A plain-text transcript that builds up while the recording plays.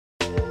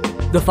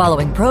The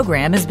following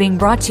program is being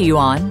brought to you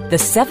on the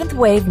Seventh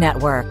Wave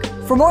Network.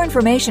 For more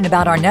information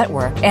about our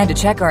network and to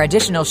check our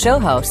additional show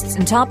hosts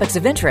and topics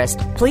of interest,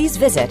 please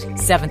visit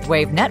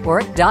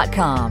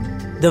seventhwavenetwork.com.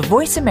 The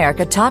Voice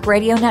America Talk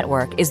Radio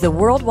Network is the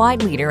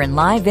worldwide leader in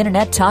live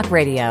Internet talk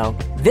radio.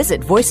 Visit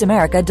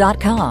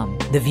voiceamerica.com.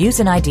 The views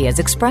and ideas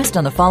expressed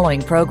on the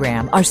following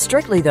program are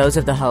strictly those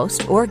of the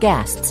host or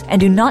guests and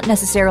do not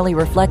necessarily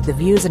reflect the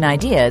views and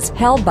ideas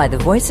held by the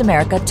Voice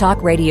America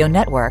Talk Radio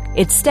Network,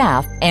 its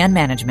staff, and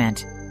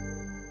management.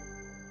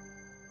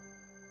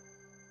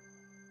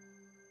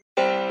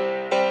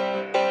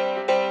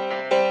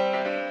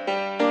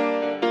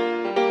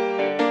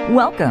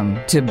 Welcome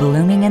to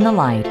Blooming in the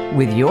Light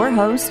with your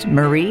host,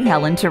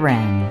 Marie-Helene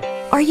Tourenne.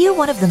 Are you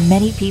one of the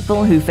many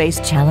people who face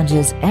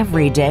challenges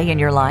every day in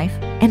your life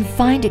and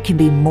find it can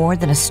be more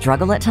than a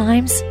struggle at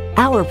times?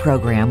 Our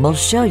program will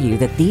show you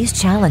that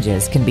these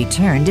challenges can be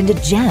turned into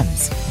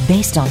gems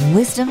based on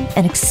wisdom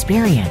and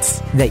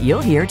experience that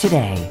you'll hear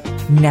today.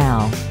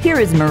 Now, here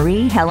is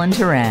Marie-Helene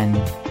Tourenne.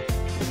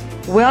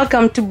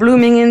 Welcome to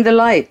Blooming in the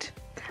Light.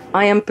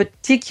 I am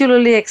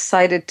particularly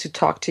excited to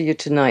talk to you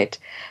tonight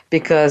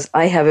because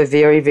I have a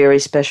very, very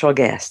special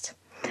guest.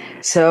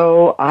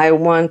 So I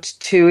want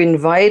to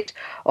invite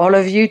all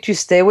of you to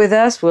stay with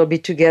us. We'll be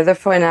together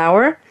for an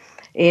hour,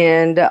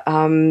 and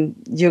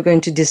you're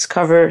going to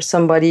discover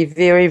somebody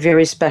very,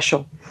 very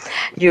special.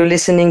 You're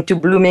listening to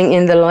Blooming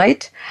in the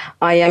Light.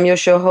 I am your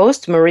show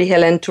host,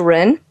 Marie-Helene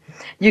Tourenne.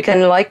 You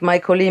can like my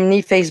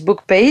Ko-lame-nee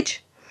Facebook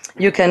page.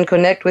 You can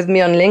connect with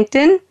me on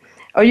LinkedIn,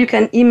 or you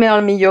can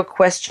email me your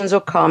questions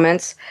or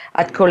comments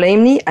at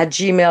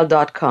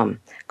Ko-lame-nee@gmail.com.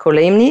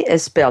 Ko-lame-nee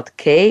is spelled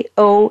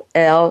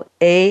K-O-L-A-I-M-N-I.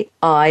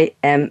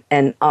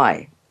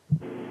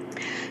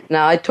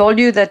 Now, I told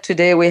you that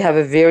today we have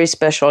a very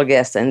special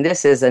guest, and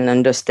this is an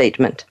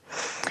understatement.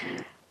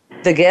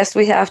 The guest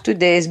we have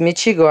today is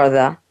Mechi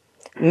Garza.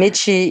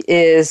 Mechi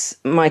is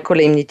my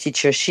Ko-lame-nee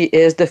teacher. She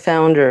is the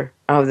founder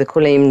of the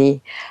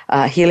Ko-lame-nee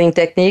healing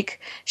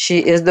technique. She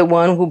is the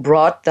one who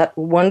brought that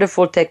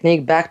wonderful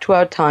technique back to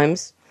our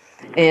times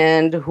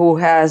and who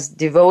has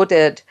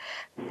devoted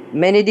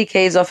many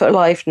decades of her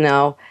life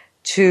now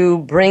to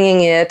bringing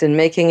it and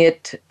making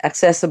it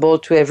accessible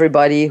to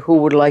everybody who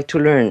would like to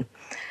learn.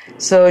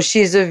 So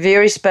she's a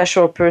very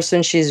special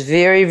person. She's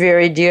very,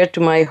 very dear to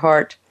my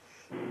heart.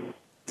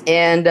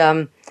 And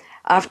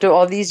after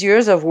all these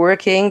years of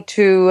working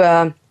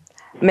to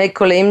make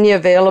Ko-lame-nee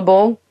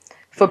available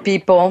for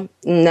people,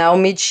 now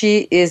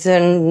Mechi is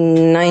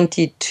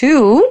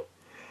 92,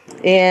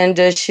 and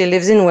she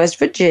lives in West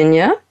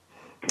Virginia.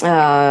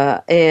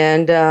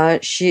 And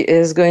she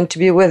is going to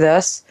be with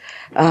us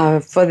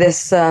for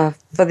this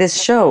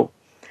show.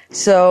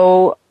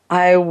 So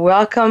I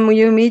welcome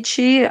you,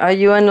 Mechi. Are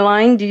you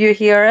online? Do you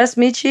hear us,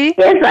 Mechi?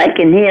 Yes, I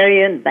can hear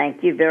you, and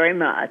thank you very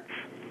much.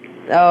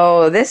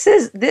 Oh, this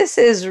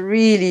is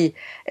really,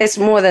 it's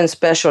more than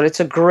special. It's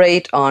a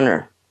great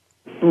honor.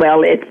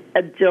 Well, it's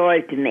a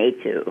joy to me,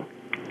 too.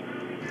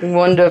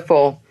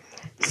 Wonderful.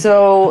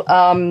 So,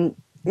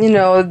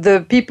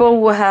 the people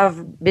who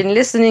have been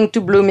listening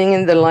to Blooming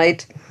in the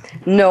Light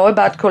know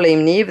about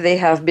Ko-lame-nee. They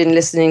have been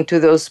listening to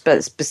those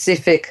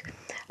specific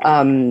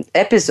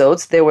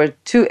episodes. There were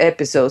 2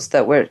 episodes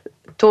that were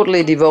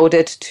totally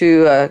devoted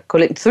to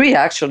three,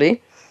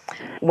 actually.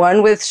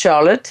 One with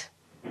Charlotte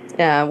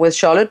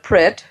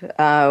Pratt,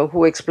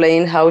 who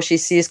explained how she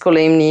sees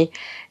Ko-lame-nee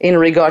in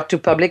regard to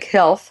public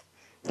health.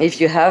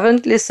 If you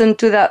haven't listened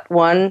to that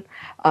one,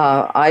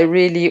 I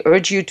really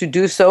urge you to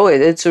do so.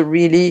 It's a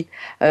really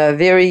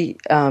very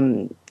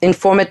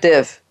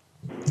informative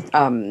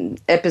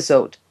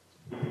episode.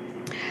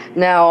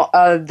 Now,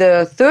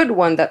 the third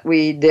one that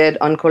we did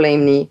on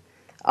Ko-lame-nee,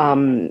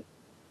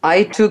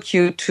 I took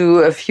you to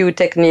a few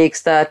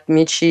techniques that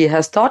Mechi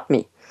has taught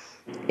me.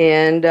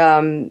 And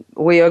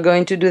we are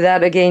going to do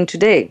that again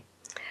today.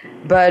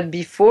 But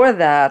before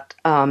that,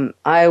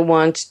 I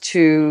want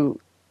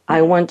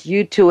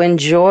you to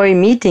enjoy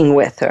meeting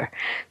with her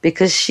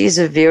because she's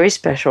a very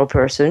special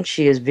person.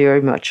 She is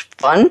very much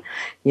fun.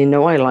 You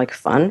know I like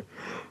fun.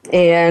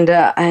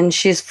 And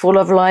she's full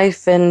of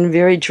life and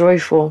very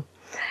joyful.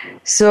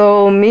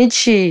 So,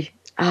 Mechi,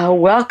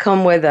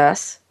 welcome with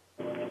us.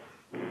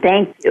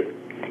 Thank you.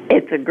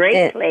 It's a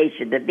great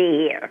pleasure to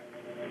be here.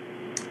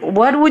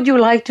 What would you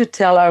like to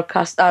tell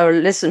our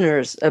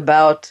listeners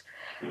about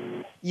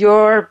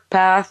your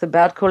path,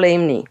 about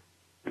Ko-lame-nee?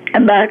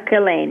 About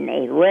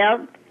Ko-lame-nee?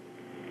 Well,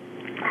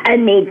 I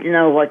need to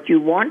know what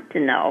you want to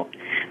know.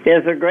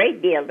 There's a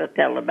great deal to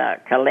tell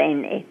about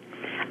Ko-lame-nee.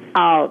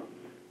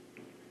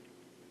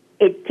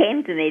 It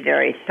came to me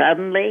very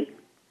suddenly.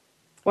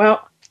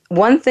 Well,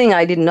 one thing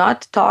I did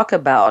not talk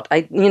about,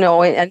 and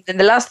in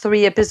the last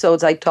 3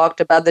 episodes, I talked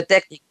about the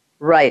technique.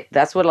 Right,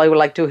 that's what I would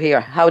like to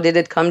hear. How did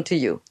it come to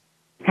you?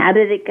 How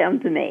did it come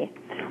to me?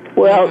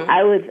 Well,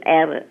 I was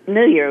at a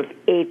New Year's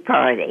Eve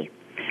party.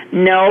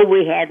 No,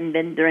 we hadn't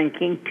been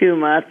drinking too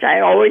much.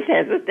 I always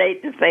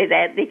hesitate to say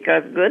that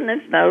because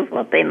goodness knows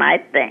what they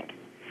might think.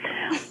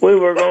 We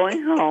were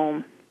going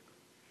home,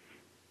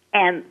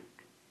 and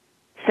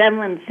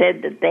someone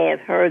said that they had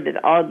heard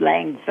that Auld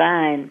Lang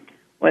Syne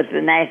was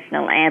the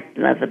national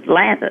anthem of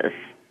Atlantis.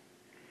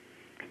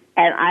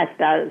 And I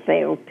started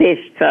saying, "Oh, pish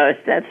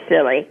first, that's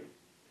silly."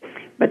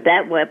 But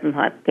that wasn't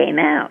what came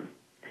out.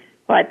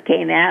 What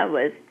came out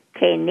was,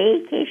 "Ke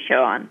ni ke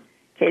Sean,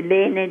 ke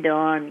lini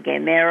dorn, ke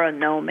mero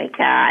no me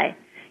kai,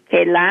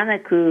 ke lana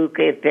ku,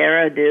 ke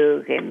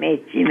peradu, ke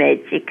mechi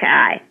mechi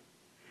kai."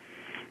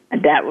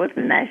 And that was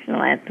the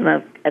national anthem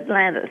of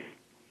Atlantis.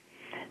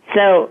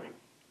 So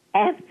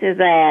after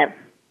that,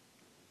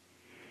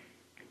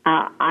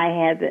 I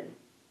had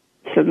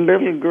some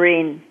little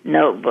green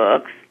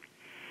notebooks,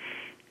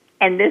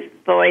 and this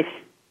voice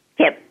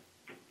kept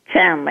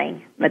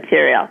channeling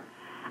material.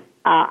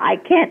 I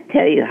can't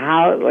tell you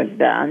how it was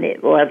done.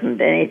 It wasn't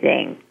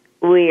anything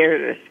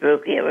weird or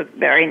spooky. It was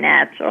very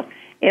natural.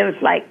 It was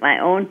like my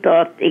own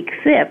thoughts,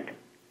 except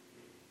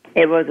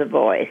it was a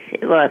voice.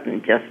 It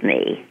wasn't just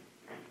me.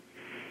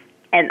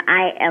 And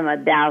I am a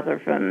doubter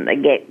from the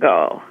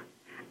get-go.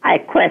 I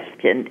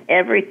questioned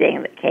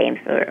everything that came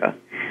through.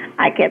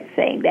 I kept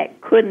saying that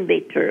couldn't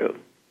be true.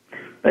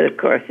 But, of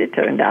course, it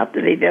turned out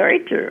to be very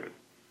true.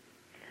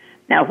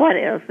 Now, what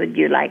else would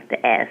you like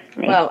to ask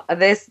me? Well,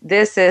 this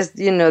is,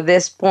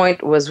 this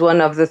point was one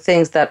of the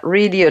things that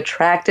really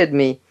attracted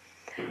me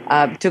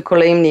to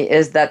Ko-lame-nee,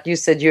 is that you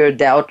said you're a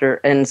doubter,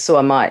 and so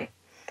am I.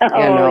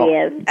 Oh,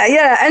 yes.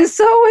 Yeah, and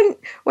so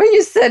when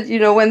you said,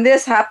 when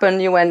this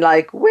happened, you went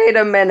like, wait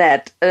a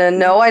minute,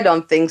 no, I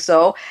don't think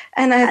so.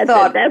 And I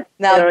thought, that's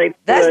now, very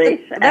that's foolish.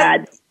 I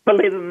didn't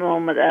believe a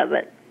moment of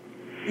it.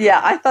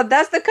 Yeah, I thought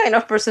that's the kind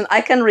of person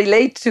I can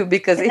relate to,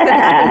 because if it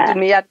happened to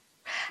me, I'd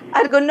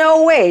go,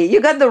 no way,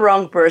 you got the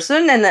wrong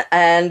person,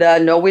 and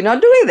no, we're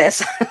not doing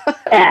this.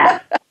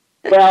 Yeah.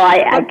 Well,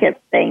 I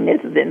kept saying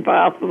this is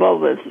impossible,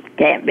 this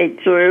can't be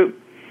true.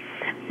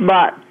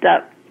 But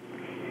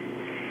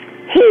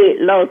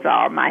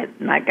Lothar,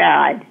 my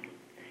guide,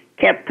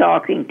 kept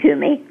talking to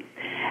me,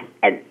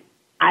 and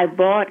I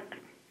bought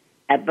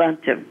a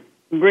bunch of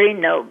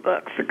green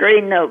notebooks. The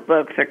green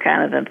notebooks are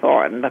kind of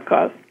important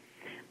because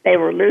they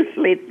were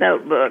loose-leaf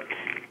notebooks,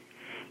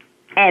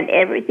 and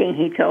everything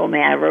he told me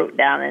I wrote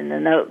down in the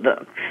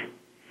notebooks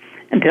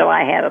until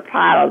I had a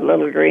pile of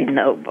little green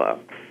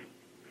notebooks.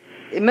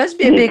 It must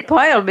be a big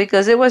pile,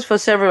 because it was for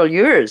several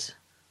years.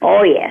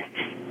 Oh, yes.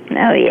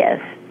 Oh, yes.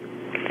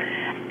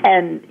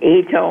 And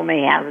he told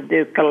me how to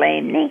do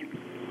Ko-lame-nee,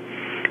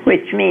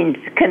 which means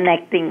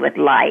connecting with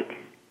light.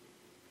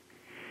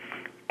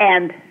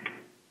 And,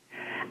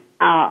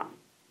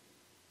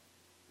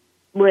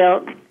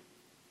 well,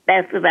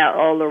 that's about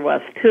all there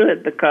was to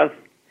it, because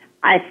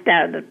I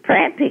started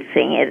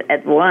practicing it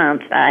at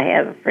once. I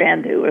had a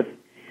friend who was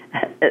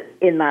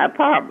in my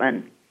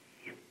apartment,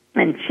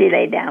 and she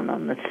lay down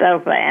on the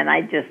sofa, and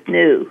I just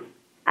knew.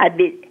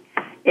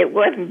 It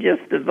wasn't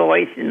just the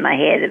voice in my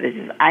head. It was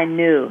just, I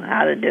knew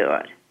how to do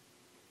it.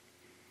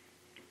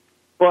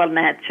 Well,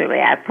 naturally,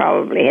 I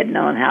probably had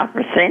known how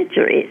for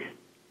centuries,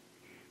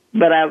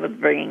 but I was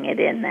bringing it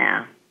in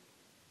now.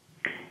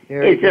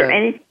 Is there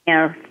anything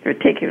else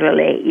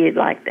particularly you'd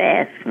like to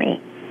ask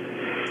me?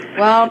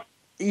 Well,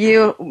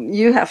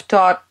 you have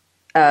taught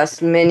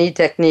us many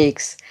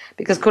techniques,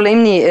 because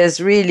Ko-lame-nee is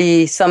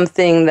really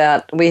something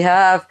that we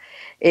have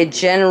a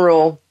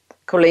general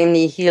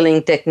Ko-lame-nee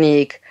healing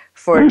technique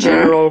for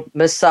general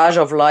massage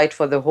of light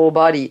for the whole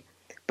body.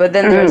 But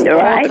then there's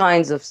all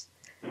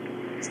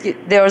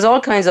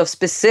kinds of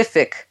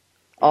specific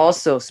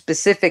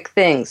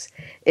things.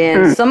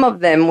 And some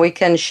of them we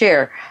can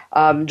share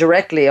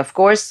directly. Of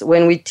course,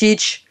 when we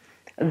teach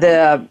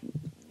the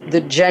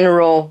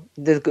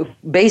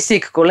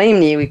basic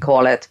Ko-lame-nee, we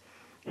call it,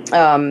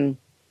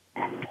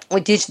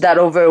 we teach that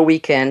over a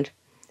weekend.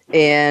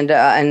 And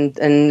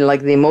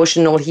like the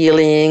emotional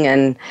healing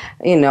and,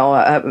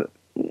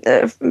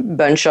 a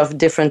bunch of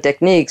different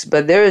techniques,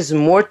 but there is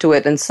more to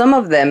it, and some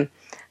of them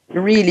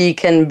really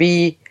can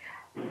be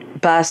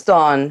passed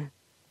on.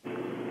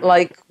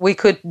 Like we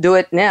could do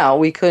it now.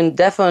 We could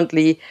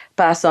definitely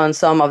pass on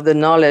some of the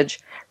knowledge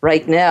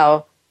right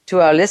now to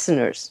our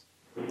listeners.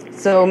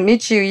 So,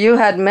 Mechi, you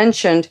had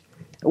mentioned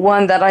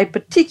one that I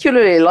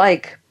particularly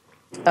like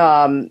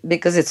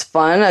because it's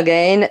fun,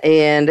 again,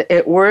 and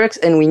it works,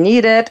 and we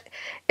need it,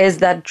 is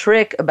that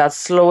trick about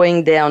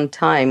slowing down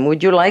time.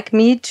 Would you like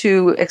me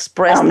to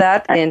express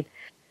that?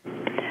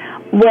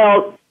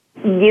 Well,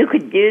 you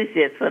could use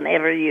this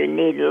whenever you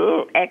need a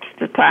little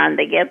extra time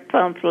to get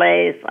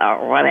someplace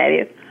or what have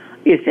you.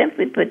 You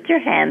simply put your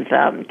hands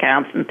out and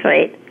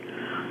concentrate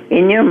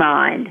in your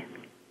mind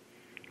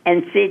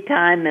and see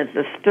time as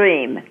a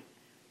stream.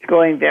 It's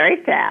going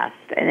very fast,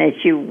 and as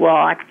you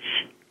watch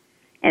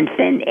and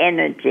send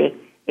energy,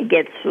 it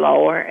gets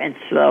slower and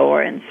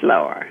slower and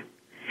slower.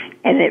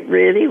 And it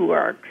really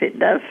works. It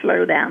does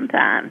slow down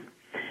time.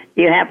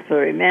 You have to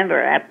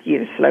remember, after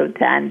you've slowed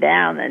time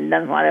down and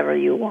done whatever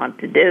you want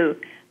to do,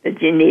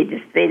 that you need to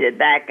speed it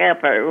back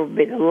up, or it will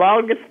be the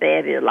longest day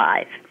of your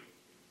life.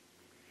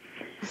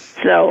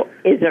 So,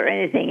 is there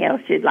anything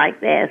else you'd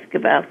like to ask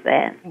about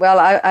that? Well,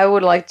 I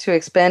would like to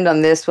expand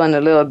on this one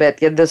a little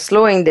bit. Yeah, the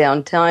slowing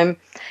down time,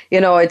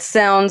 it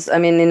sounds,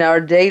 in our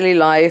daily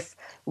life,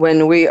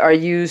 when we are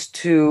used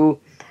to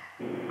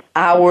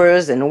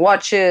hours and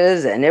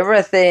watches and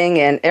everything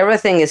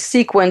is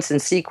sequence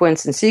and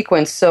sequence and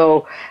sequence.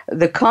 So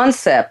the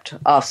concept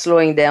of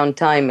slowing down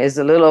time is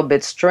a little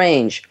bit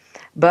strange.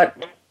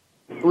 But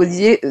with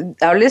you,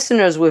 our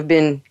listeners, we've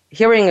been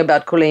hearing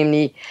about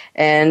Ko-lame-nee,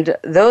 and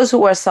those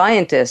who are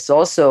scientists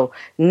also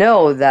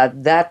know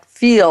that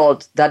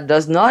field that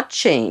does not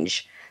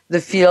change, the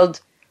field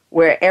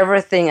where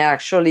everything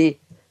actually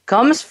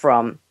comes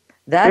from,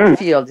 that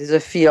field is a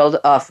field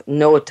of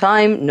no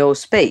time, no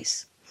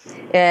space.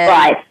 And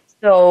right.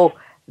 So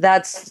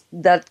that's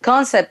that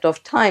concept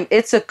of time.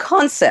 It's a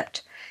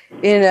concept.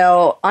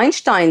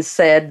 Einstein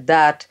said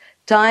that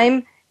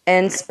time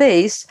and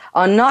space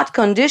are not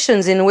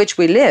conditions in which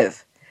we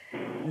live.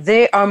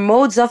 They are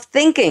modes of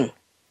thinking.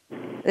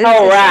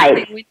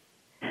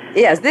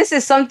 Yes, this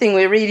is something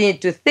we really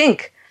need to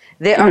think.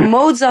 They are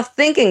modes of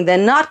thinking. They're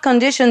not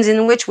conditions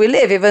in which we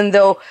live, even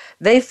though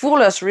they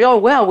fool us real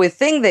well. We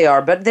think they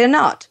are, but they're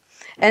not.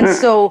 And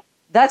so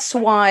that's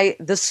why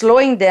the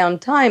slowing down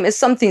time is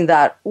something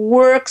that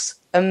works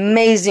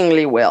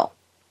amazingly well.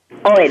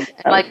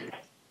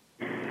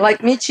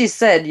 Like Mechi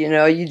said,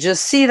 you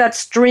just see that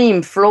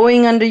stream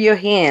flowing under your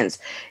hands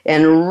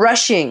and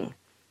rushing.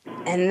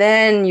 And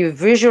then you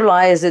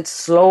visualize it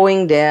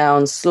slowing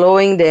down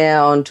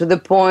to the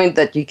point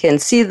that you can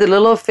see the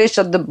little fish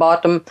at the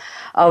bottom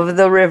of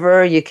the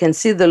river. You can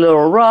see the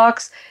little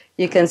rocks.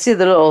 You can see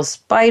the little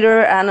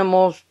spider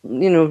animals,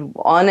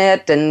 on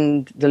it,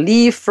 and the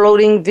leaf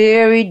floating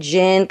very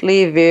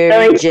gently,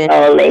 very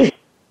gently.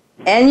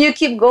 And you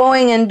keep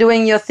going and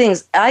doing your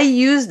things. I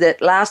used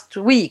it last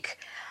week.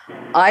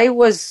 I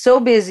was so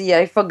busy,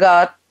 I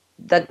forgot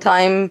that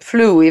time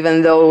flew,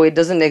 even though it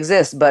doesn't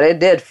exist, but it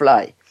did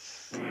fly.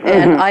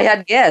 And I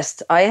had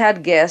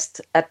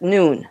guests at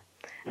noon.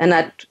 And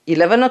at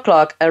 11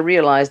 o'clock, I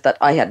realized that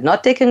I had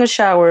not taken a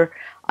shower.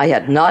 I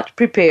had not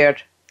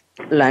prepared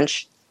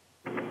lunch.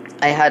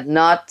 I had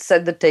not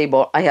set the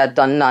table. I had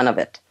done none of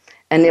it.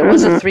 And it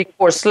was a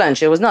 3-course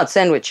lunch. It was not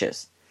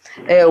sandwiches.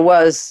 It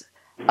was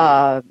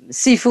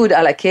seafood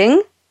à la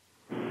king.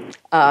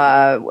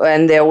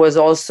 And there was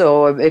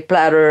also a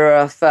platter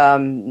of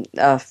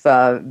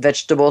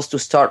vegetables to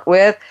start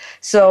with.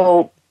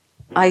 So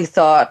I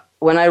thought,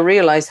 when I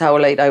realized how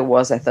late I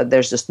was, I thought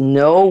there's just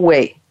no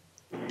way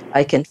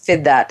I can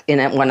fit that in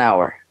 1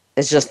 hour.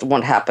 It just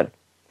won't happen.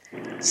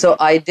 So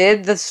I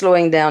did the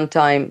slowing down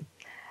time,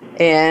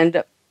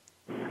 and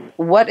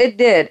what it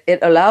did, it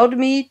allowed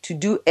me to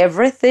do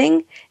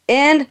everything,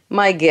 and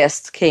my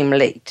guests came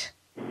late,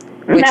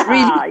 which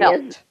really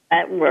helped. Yes,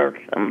 that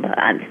works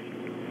sometimes.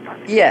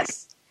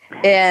 Yes,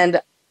 and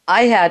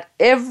I had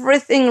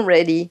everything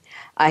ready.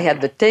 I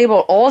had the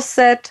table all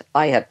set.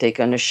 I had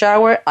taken a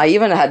shower. I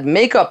even had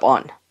makeup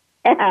on.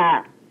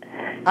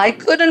 I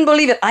couldn't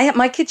believe it.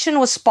 My kitchen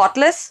was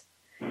spotless.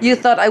 You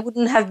thought I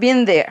wouldn't have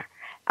been there.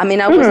 I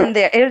wasn't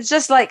there. It was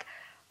just like,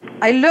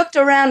 I looked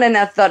around and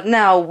I thought,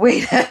 now,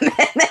 wait a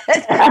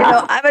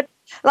minute.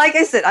 Like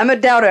I said, I'm a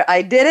doubter.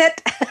 I did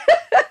it.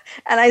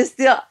 And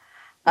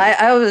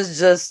I was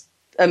just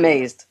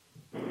amazed.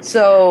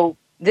 So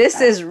this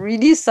is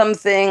really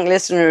something,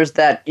 listeners,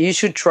 that you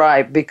should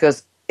try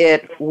because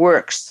it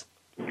works.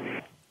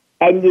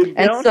 And you don't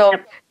have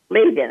to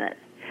believe in it.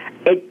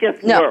 It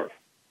just works.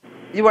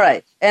 You're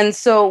right. And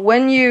so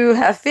when you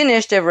have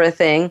finished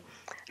everything,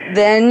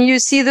 then you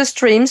see the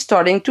stream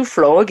starting to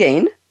flow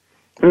again.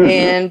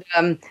 And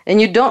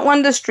you don't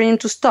want the stream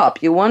to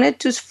stop. You want it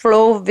to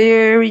flow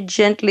very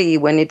gently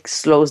when it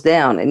slows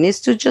down. It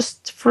needs to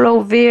just flow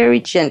very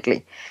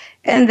gently.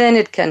 And then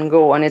it can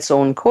go on its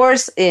own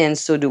course, and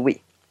so do we.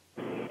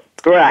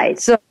 Right.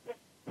 So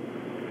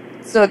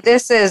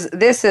this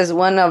is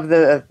one of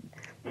the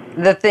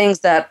things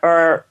that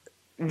are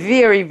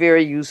very,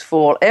 very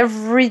useful.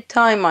 Every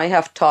time I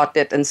have taught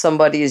it and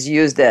somebody has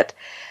used it,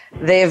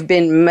 they've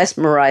been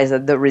mesmerized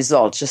at the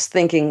results, just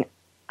thinking,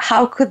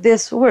 how could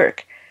this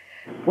work?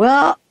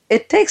 Well,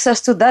 it takes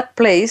us to that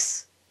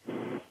place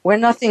where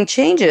nothing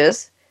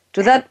changes,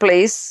 to that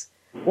place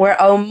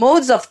where our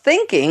modes of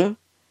thinking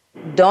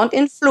don't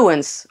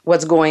influence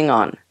what's going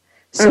on.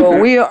 So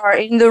we are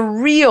in the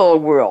real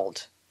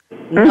world,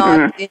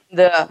 not in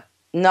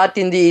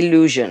the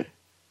illusion.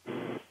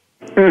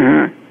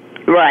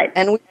 Right.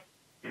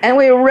 And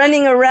we're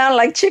running around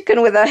like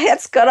chicken with our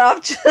heads cut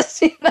off,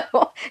 just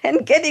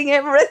and getting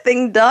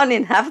everything done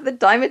in half the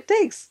time it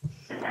takes.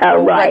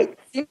 Right. It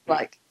seems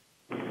like.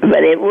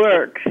 But it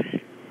works.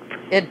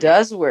 It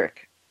does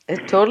work.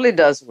 It totally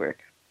does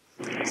work.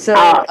 So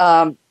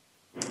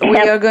we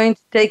are going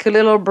to take a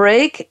little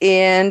break,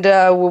 and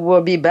we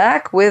will be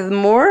back with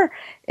more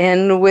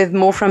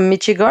from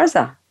Mechi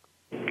Garza.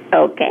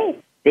 Okay.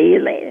 See you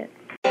later.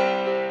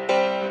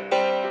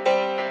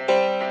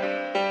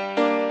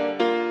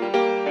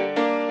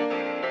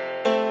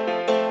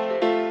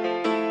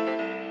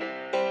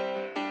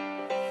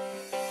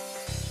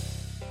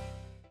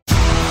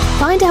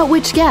 Find out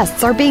which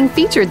guests are being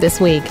featured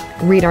this week.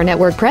 Read our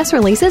network press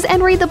releases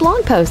and read the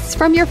blog posts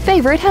from your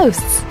favorite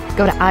hosts.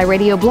 Go to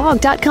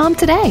iradioblog.com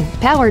today,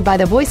 powered by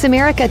the Voice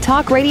America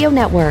Talk Radio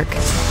Network.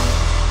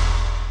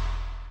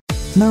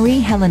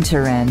 Marie-Helene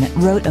Tourenne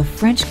wrote a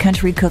French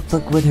country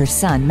cookbook with her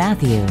son,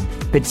 Matthew,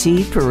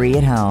 Petit Paris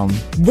at Home.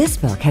 This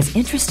book has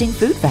interesting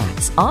food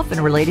facts,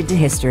 often related to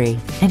history,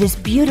 and is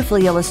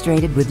beautifully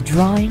illustrated with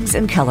drawings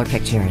and color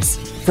pictures.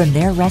 From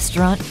their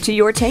restaurant to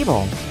your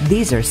table,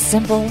 these are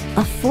simple,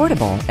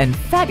 affordable, and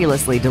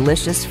fabulously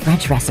delicious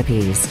French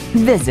recipes.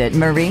 Visit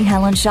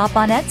Marie-Helene shop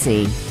on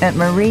Etsy at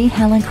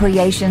Marie-Helene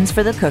Creations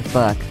for the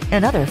cookbook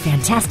and other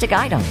fantastic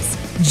items.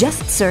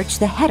 Just search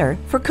the header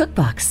for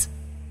cookbooks.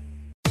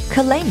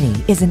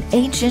 Ko-lame-nee is an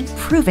ancient,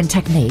 proven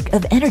technique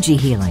of energy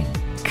healing.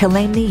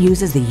 Ko-lame-nee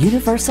uses the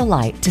universal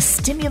light to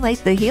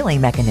stimulate the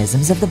healing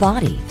mechanisms of the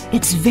body.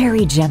 It's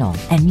very gentle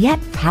and yet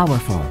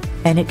powerful,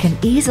 and it can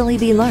easily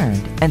be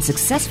learned and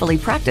successfully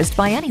practiced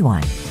by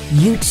anyone.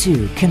 You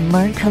too can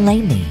learn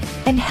Ko-lame-nee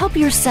and help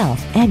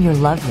yourself and your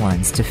loved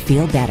ones to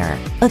feel better.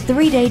 A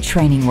 3-day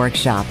training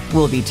workshop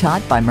will be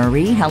taught by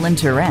Marie-Helene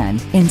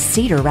Tourenne in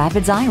Cedar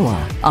Rapids,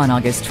 Iowa on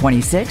August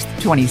 26th,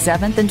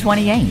 27th, and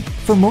 28th.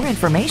 For more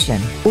information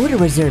or to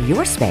reserve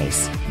your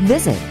space,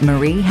 visit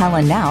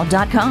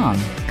mariehelenenow.com.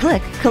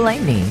 Click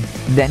Ko-lame-nee,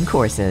 then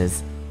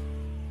courses.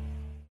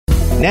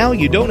 Now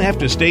you don't have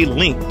to stay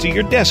linked to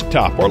your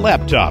desktop or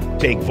laptop.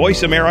 Take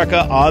Voice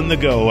America on the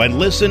go and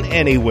listen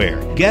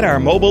anywhere. Get our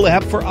mobile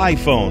app for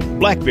iPhone,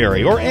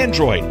 BlackBerry, or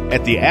Android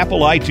at the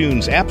Apple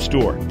iTunes App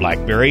Store,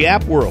 BlackBerry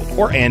App World,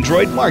 or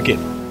Android Market.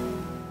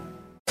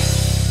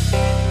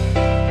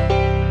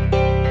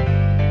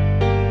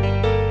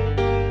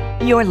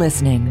 You're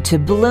listening to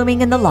Blooming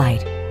in the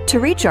Light. To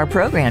reach our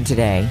program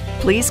today,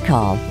 please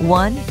call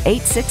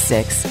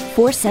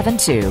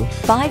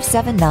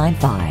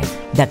 1-866-472-5795.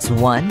 That's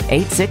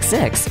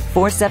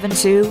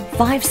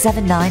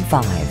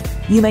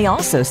 1-866-472-5795. You may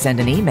also send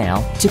an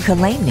email to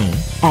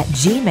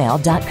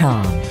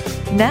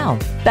Ko-lame-nee@gmail.com. Now,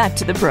 back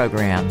to the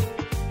program.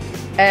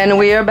 And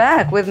we are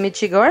back with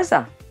Mechi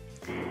Garza.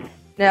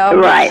 Now,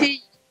 Right.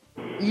 Mechi,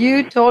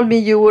 you told me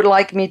you would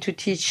like me to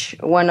teach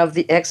one of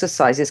the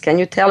exercises. Can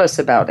you tell us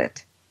about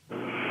it?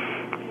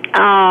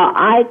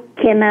 I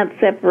cannot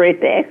separate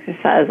the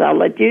exercise. I'll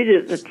let you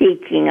do the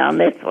teaching on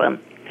this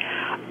one.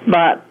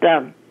 But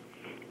the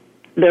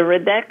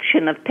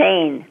reduction of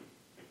pain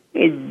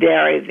is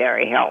very,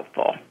 very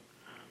helpful.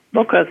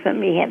 Because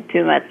when we have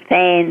too much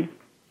pain,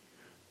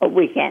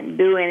 we can't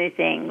do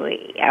anything,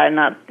 we are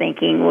not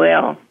thinking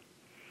well,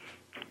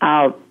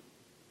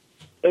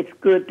 it's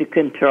good to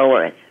control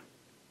it.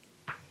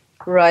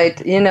 Right.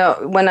 You know,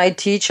 when I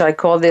teach, I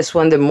call this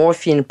one the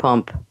morphine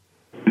pump.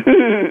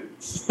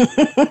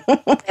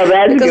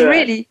 That's because good.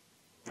 really,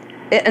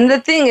 and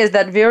the thing is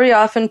that very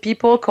often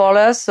people call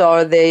us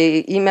or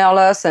they email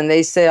us and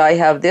they say, I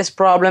have this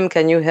problem,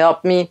 can you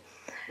help me?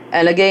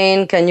 And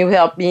again, can you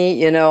help me?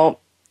 You know,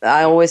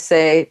 I always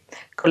say,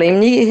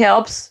 Ko-lame-nee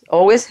helps,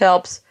 always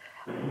helps,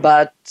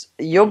 but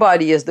your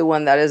body is the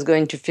one that is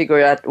going to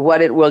figure out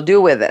what it will do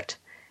with it.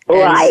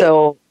 Right. And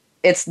so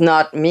it's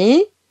not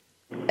me.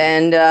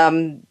 And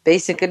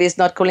basically, it's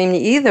not Ko-lame-nee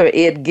either.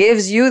 It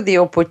gives you the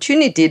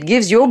opportunity. It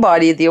gives your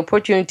body the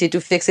opportunity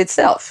to fix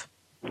itself.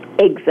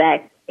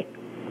 Exactly.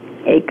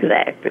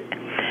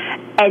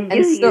 And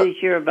you so,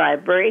 use your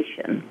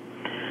vibration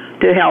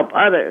to help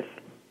others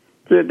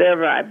through their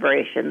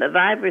vibration. The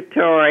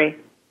vibratory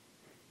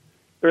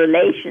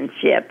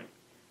relationship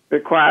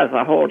requires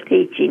a whole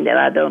teaching that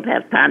I don't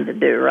have time to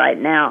do right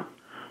now.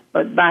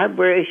 But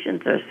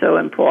vibrations are so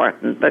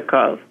important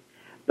because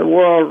the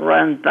world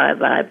runs by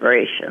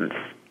vibrations.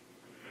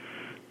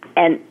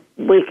 And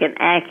we can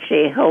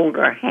actually hold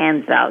our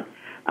hands out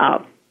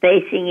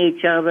facing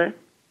each other,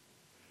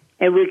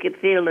 and we could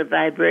feel the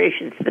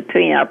vibrations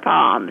between our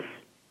palms.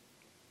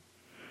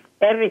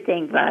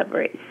 Everything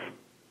vibrates.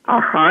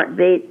 Our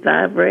heartbeat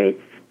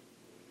vibrates.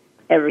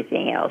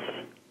 Everything else.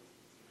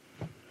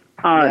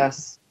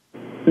 yes.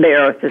 The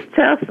earth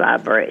itself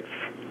vibrates.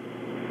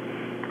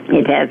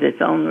 It has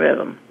its own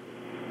rhythm.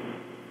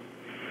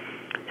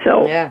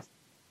 So, Yeah.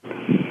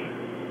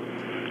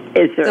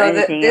 Is there So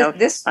anything else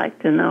this you'd like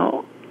to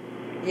know?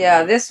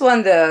 Yeah, this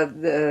one,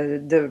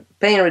 the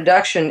pain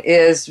reduction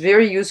is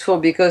very useful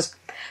because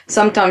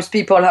sometimes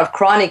people have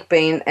chronic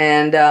pain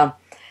and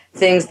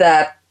things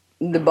that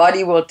the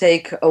body will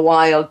take a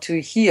while to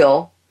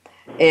heal.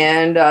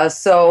 And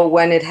so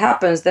when it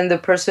happens, then the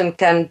person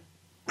can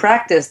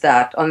practice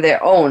that on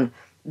their own.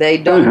 They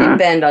don't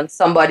depend on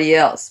somebody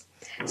else.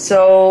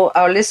 So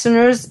our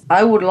listeners,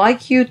 I would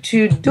like you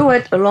to do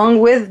it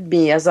along with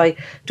me to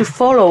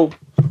follow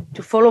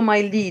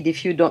my lead,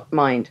 if you don't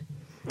mind.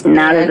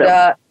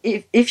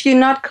 If you're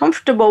not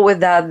comfortable with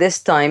that this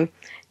time,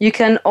 you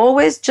can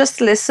always just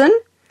listen,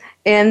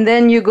 and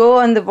then you go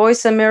on the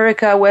Voice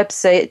America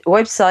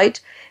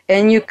website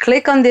and you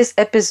click on this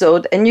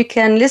episode, and you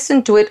can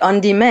listen to it on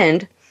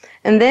demand,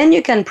 and then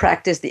you can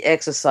practice the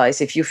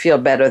exercise if you feel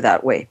better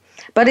that way.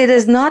 But it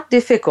is not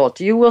difficult,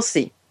 you will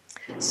see.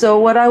 So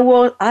what I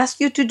will ask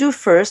you to do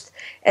first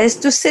is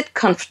to sit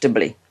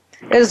comfortably.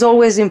 It is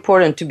always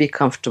important to be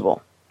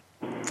comfortable.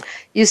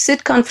 You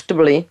sit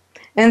comfortably,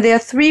 and there are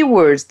 3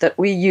 words that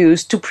we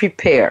use to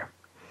prepare.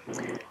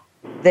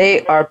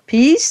 They are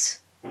peace,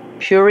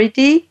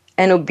 purity,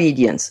 and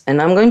obedience.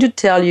 And I'm going to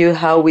tell you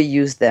how we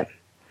use them.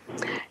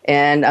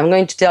 And I'm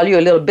going to tell you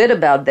a little bit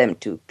about them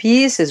too.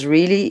 Peace is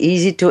really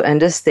easy to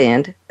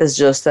understand. It's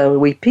just that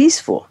we're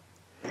peaceful.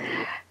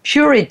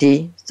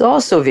 Purity is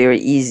also very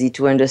easy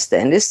to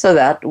understand. It's so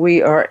that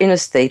we are in a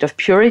state of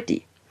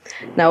purity.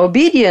 Now,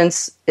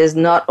 obedience is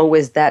not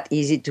always that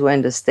easy to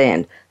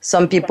understand.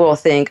 Some people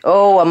think,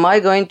 oh, am I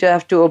going to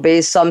have to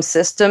obey some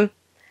system?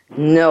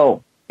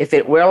 No. If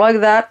it were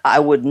like that, I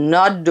would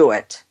not do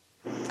it.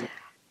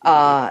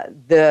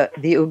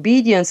 The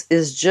obedience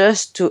is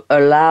just to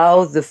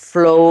allow the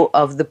flow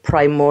of the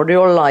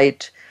primordial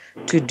light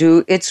to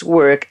do its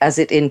work as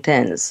it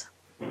intends.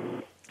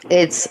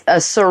 It's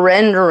a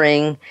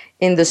surrendering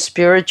in the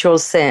spiritual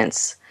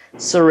sense,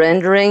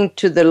 surrendering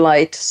to the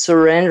light,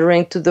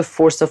 surrendering to the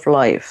force of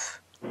life.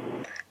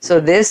 So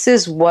this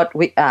is what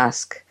we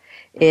ask.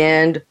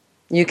 And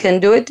you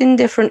can do it in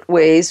different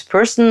ways.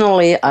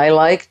 Personally, I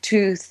like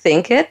to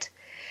think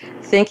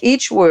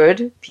each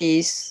word,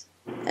 peace,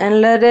 and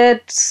let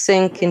it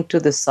sink into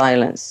the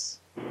silence.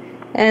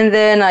 And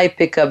then I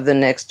pick up the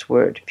next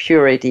word,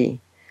 purity,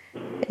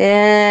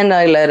 and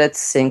I let it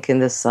sink in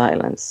the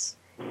silence.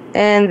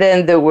 And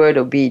then the word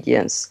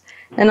obedience.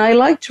 And I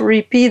like to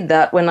repeat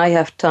that when I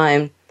have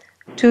time,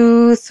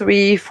 2,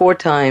 3, 4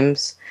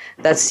 times,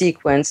 that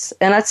sequence.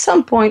 And at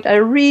some point, I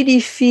really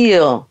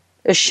feel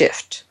a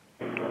shift.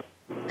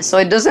 So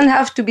it doesn't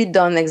have to be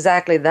done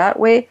exactly that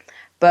way,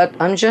 but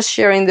I'm just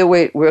sharing the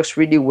way it works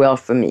really well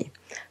for me.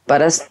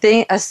 But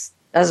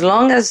as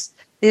long as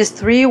these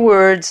 3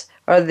 words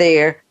are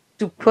there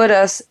to put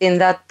us in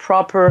that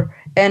proper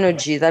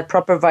energy, that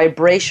proper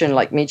vibration,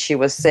 like Mechi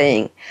was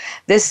saying,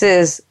 this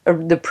is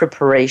the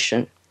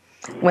preparation.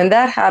 When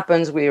that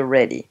happens, we are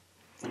ready.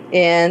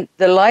 And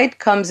the light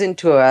comes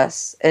into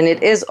us, and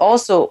it's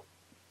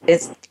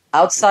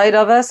outside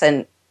of us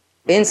and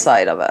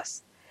inside of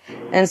us.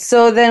 And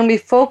so then we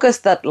focus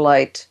that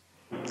light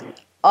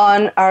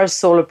on our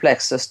solar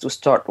plexus to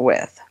start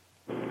with.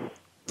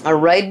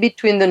 Right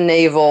between the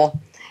navel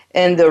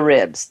and the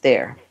ribs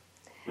there.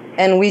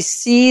 And we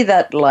see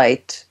that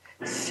light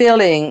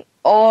filling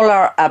all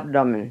our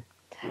abdomen,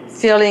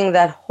 filling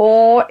that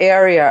whole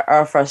area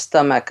of our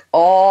stomach,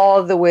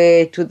 all the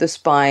way to the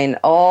spine,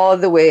 all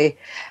the way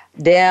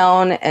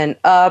down and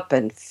up,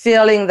 and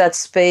filling that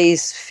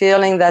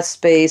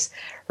space,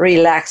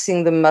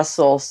 relaxing the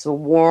muscles, the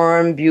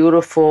warm,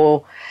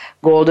 beautiful,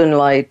 golden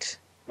light.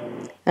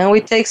 And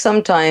we take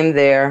some time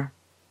there,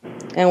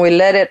 and we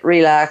let it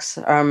relax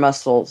our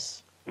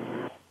muscles.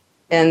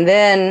 And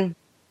then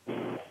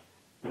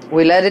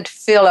we let it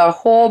fill our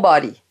whole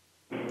body.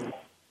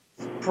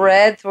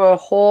 Spread through our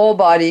whole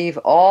body,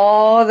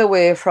 all the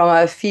way from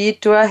our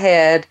feet to our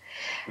head,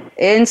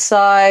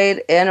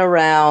 inside and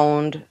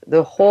around,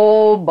 the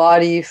whole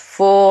body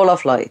full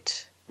of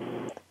light.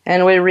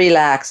 And we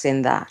relax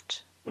in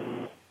that.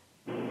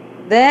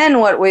 Then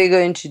what we're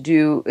going to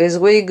do is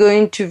we're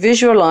going to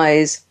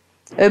visualize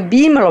a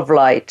beam of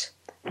light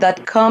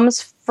that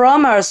comes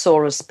from our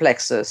solar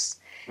plexus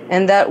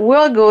and that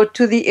will go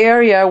to the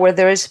area where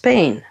there is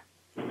pain.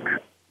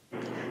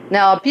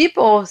 Now,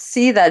 people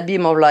see that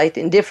beam of light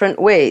in different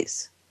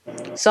ways.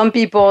 Some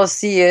people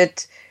see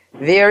it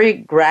very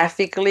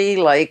graphically,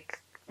 like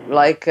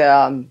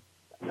a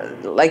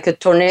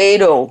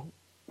tornado,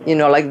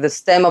 like the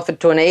stem of a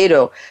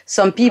tornado.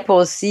 Some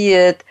people see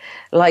it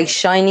like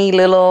shiny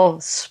little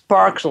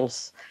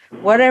sparkles.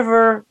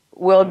 Whatever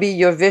will be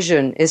your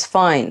vision is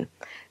fine.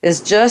 It's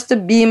just a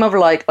beam of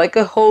light, like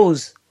a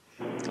hose,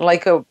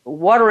 like a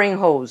watering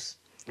hose,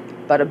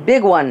 but a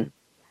big one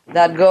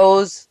that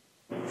goes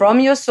from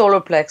your solar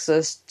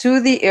plexus to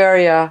the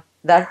area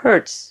that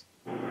hurts.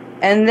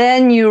 And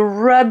then you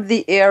rub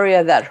the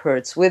area that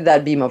hurts with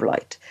that beam of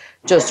light.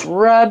 Just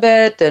rub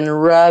it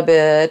and rub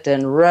it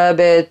and rub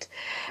it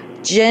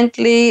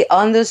gently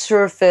on the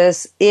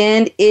surface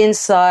and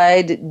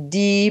inside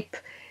deep,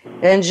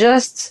 and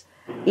just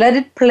let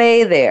it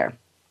play there.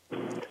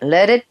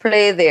 Let it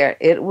play there.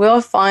 It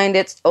will find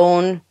its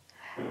own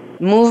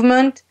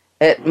movement.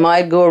 It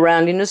might go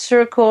around in a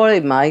circle.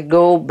 It might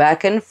go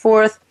back and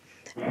forth.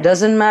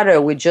 Doesn't matter.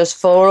 We just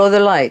follow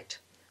the light.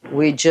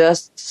 We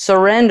just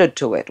surrender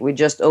to it. We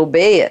just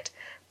obey it.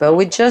 But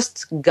we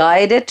just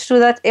guide it to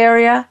that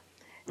area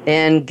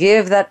and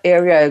give that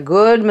area a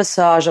good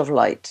massage of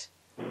light.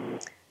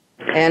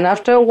 And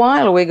after a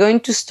while, we're going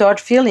to start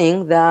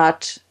feeling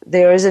that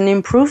there is an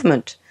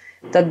improvement,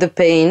 that the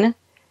pain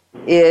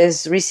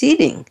is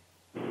receding.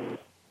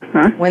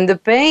 When the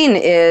pain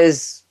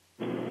is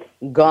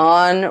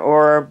gone,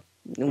 or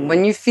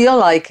when you feel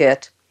like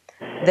it,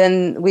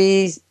 then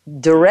we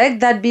direct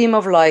that beam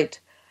of light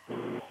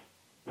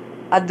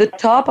at the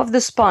top of the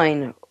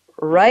spine,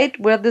 right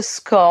where the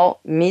skull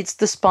meets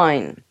the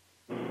spine.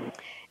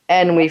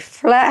 And we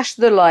flash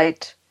the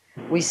light.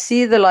 We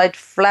see the light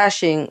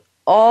flashing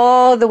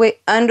all the way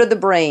under the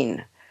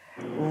brain,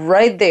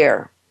 right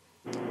there,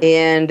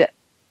 and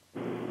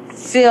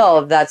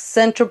fill that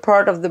center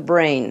part of the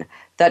brain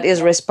that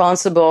is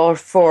responsible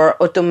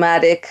for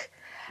automatic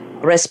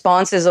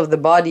responses of the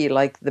body,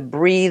 like the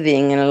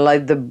breathing and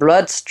like the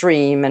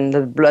bloodstream and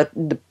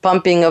the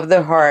pumping of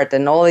the heart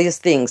and all these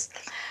things.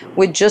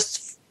 We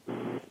just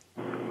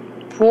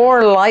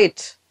pour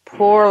light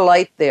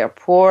there,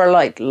 pour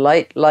light.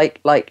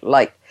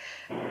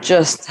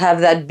 Just have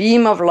that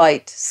beam of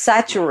light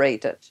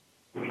saturate it.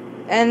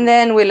 And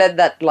then we let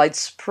that light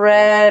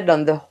spread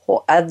on the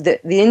whole, at the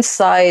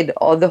inside,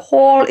 or the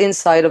whole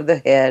inside of the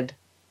head.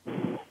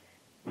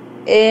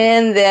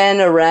 And then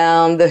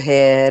around the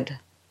head.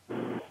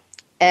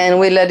 And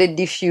we let it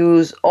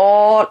diffuse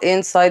all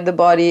inside the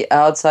body,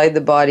 outside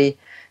the body.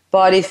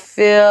 Body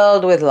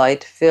filled with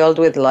light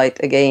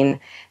again,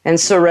 and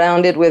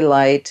surrounded with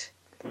light.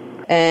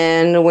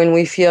 And when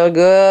we feel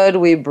good,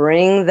 we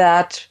bring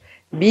that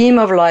beam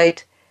of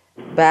light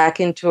back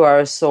into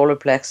our solar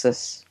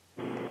plexus.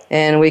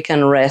 And we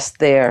can rest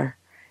there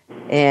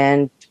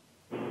and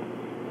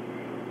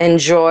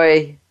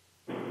enjoy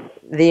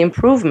the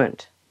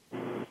improvement.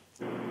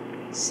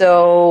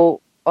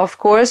 So, of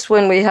course,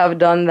 when we have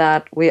done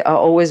that, we are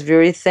always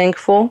very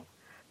thankful.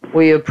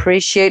 We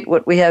appreciate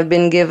what we have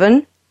been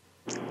given,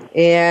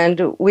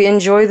 and we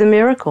enjoy the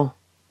miracle.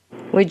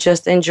 We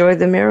just enjoy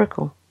the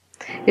miracle.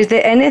 Is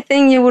there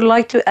anything you would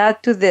like to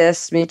add to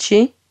this,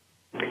 Mechi?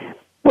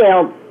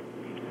 Well,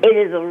 it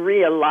is a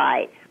real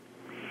light.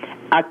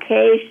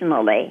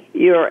 Occasionally,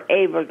 you're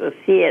able to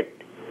see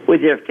it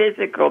with your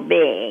physical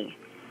being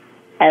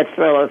as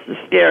well as the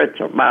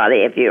spiritual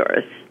body of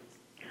yours.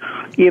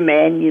 You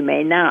may and you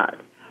may not.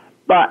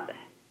 But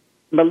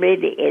believe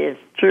me, it is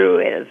true,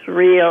 it is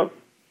real.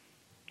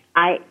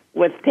 I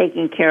was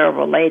taking care of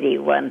a lady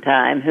one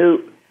time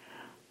who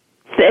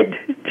said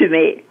to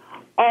me,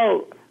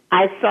 "Oh,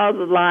 I saw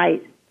the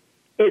light.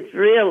 It's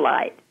real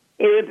light.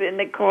 It was in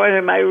the corner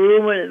of my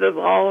room and it was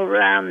all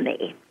around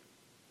me."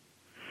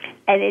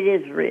 And it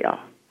is real.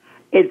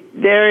 It's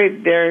very,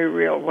 very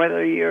real,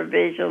 whether you're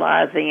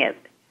visualizing it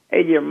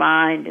in your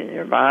mind and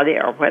your body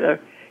or whether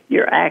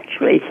you're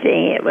actually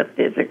seeing it with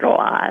physical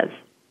eyes.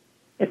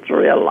 It's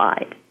real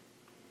light.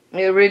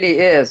 It really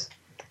is.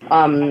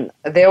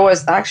 There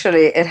was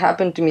actually, it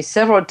happened to me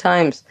several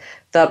times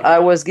that I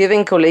was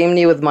giving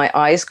Ko-lame-nee with my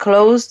eyes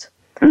closed,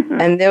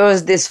 and there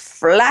was these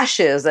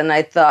flashes, and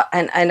I thought,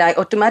 and I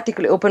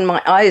automatically opened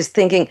my eyes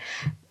thinking,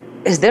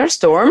 is there a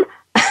storm?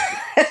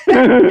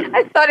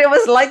 I thought it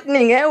was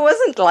lightning. It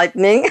wasn't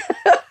lightning.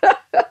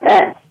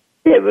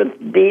 It was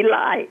the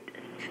light.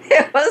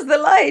 It was the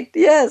light,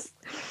 yes.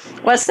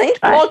 Well, St.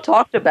 Paul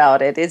talked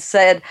about it. It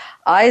said,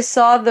 I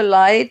saw the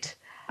light.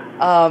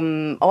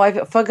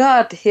 I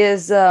forgot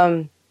his.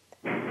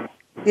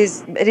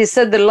 He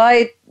said the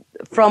light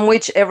from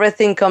which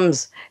everything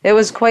comes. It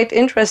was quite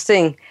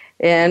interesting.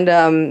 And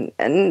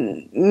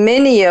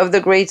many of the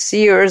great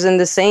seers and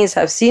the saints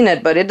have seen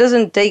it, but it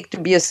doesn't take to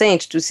be a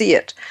saint to see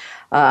it.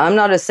 I'm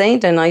not a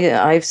saint, and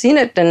I've seen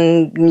it.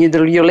 And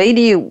your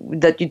lady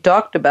that you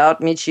talked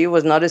about, Mechi,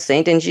 was not a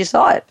saint, and she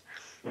saw it.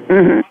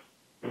 Mm-hmm.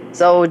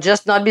 So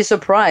just not be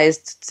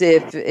surprised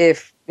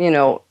if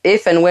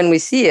and when we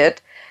see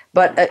it.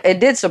 But it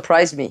did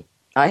surprise me,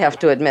 I have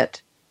to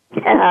admit.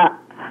 Yeah,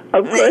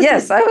 of course.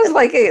 Yes, I was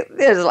like,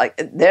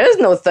 there's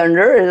no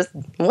thunder.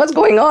 What's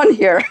going on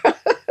here?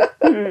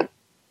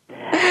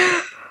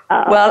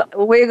 Well,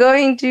 we're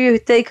going to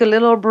take a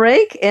little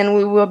break, and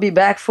we will be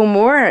back for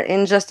more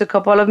in just a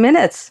couple of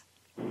minutes.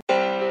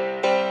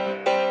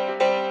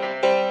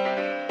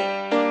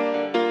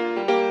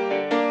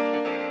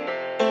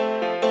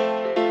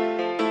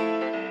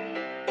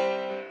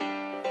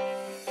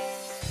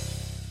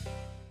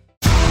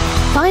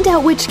 Find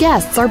out which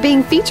guests are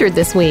being featured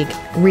this week.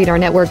 Read our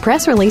network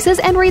press releases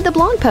and read the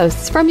blog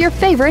posts from your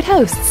favorite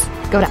hosts.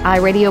 Go to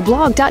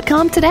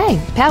iradioblog.com today,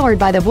 powered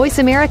by the Voice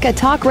America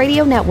Talk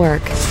Radio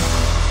Network.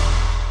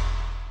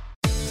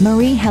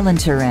 Marie-Helene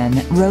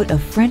Tourenne wrote a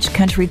French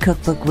country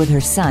cookbook with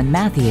her son,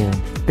 Matthew,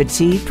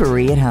 Petit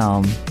Paris at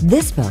Home.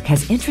 This book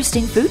has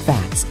interesting food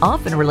facts,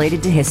 often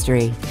related to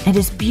history, and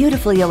is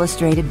beautifully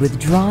illustrated with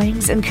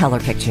drawings and color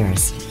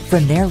pictures.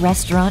 From their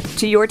restaurant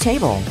to your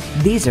table,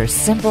 these are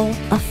simple,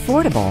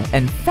 affordable,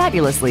 and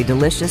fabulously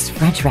delicious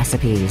French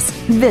recipes.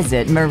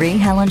 Visit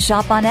Marie-Helene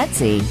shop on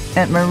Etsy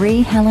at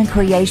Marie-Helene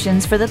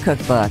Creations for the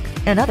cookbook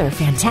and other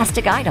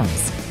fantastic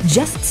items.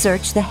 Just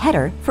search the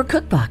header for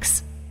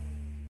cookbooks.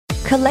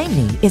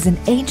 Ko-lame-nee is an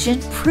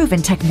ancient,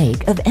 proven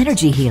technique of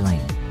energy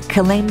healing.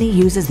 Ko-lame-nee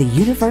uses the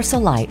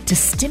universal light to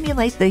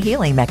stimulate the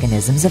healing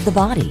mechanisms of the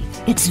body.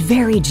 It's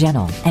very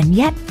gentle and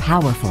yet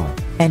powerful.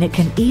 and it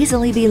can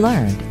easily be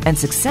learned and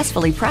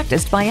successfully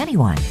practiced by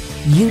anyone.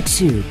 You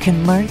too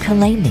can learn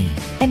Ko-lame-nee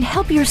and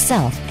help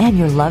yourself and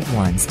your loved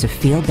ones to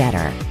feel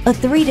better. A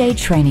 3-day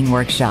training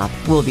workshop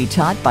will be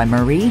taught by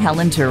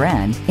Marie-Helene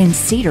Tourenne in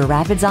Cedar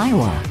Rapids,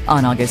 Iowa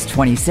on August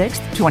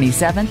 26th,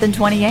 27th, and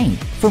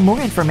 28th. For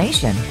more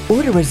information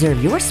or to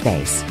reserve your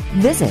space,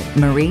 visit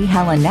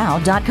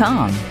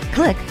mariehelennow.com.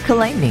 Click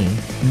Ko-lame-nee,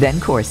 then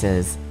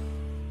Courses.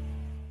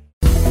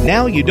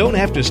 Now you don't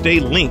have to stay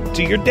linked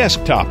to your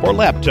desktop or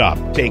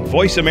laptop. Take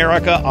Voice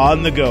America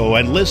on the go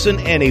and listen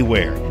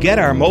anywhere. Get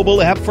our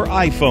mobile app for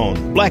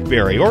iPhone,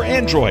 BlackBerry, or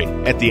Android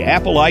at the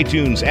Apple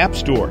iTunes App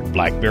Store,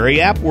 BlackBerry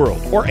App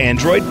World, or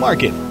Android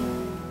Market.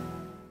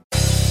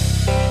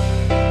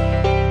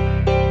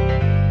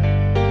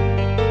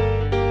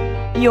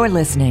 You're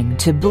listening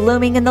to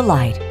Blooming in the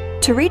Light.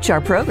 To reach our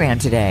program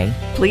today,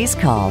 please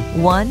call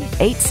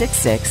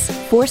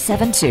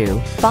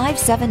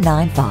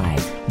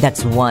 1-866-472-5795.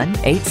 That's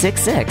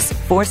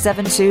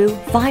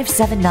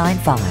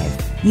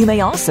 1-866-472-5795. You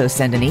may also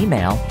send an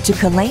email to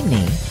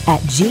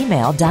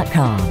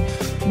Ko-lame-nee@gmail.com.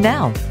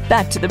 Now,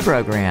 back to the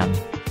program.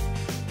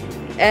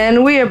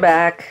 And we are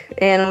back,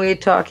 and we're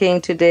talking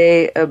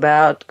today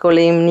about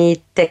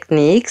Ko-lame-nee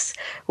techniques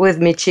with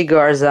Mechi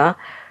Garza,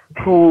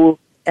 who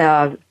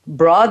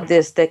brought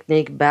this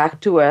technique back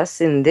to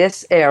us in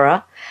this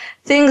era.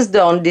 Things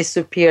don't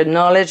disappear.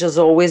 Knowledge has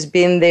always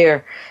been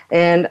there.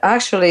 And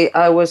actually,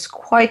 I was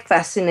quite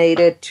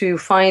fascinated to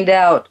find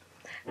out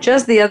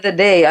just the other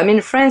day. I'm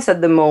in France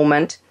at the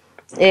moment,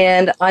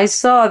 and I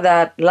saw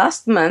that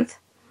last month,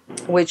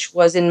 which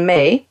was in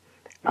May,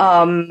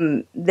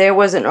 there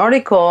was an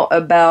article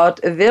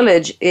about a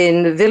village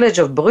in the village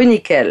of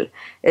Bruniquel.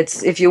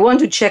 It's, if you want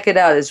to check it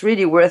out, it's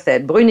really worth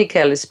it.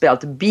 Bruniquel is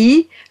spelled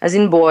B as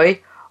in boy,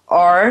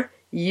 Runiquel.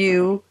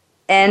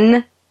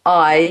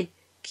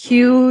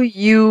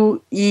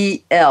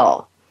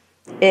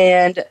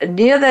 And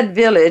near that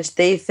village,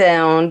 they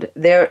found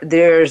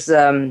there's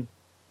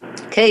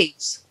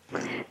caves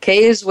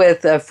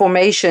with a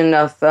formation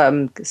of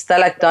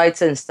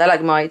stalactites and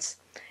stalagmites.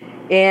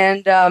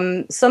 And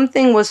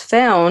something was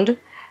found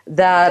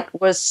that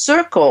was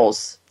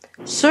circles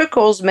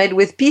made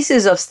with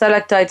pieces of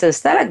stalactites and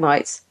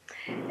stalagmites.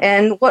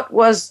 And what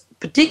was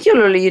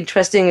particularly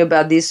interesting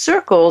about these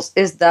circles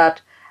is that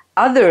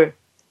other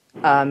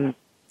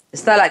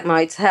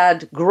stalagmites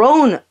had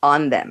grown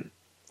on them.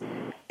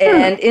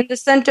 And in the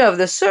center of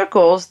the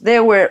circles, they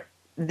were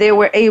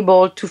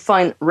able to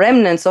find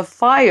remnants of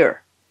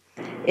fire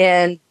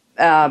and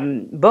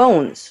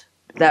bones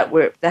that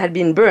had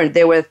been burned.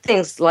 There were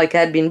things like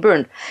had been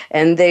burned,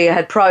 and they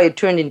had probably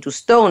turned into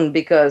stone,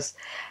 because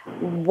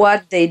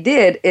what they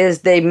did is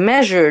they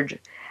measured,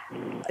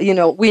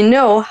 we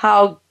know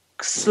how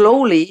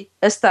slowly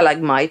a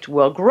stalagmite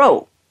will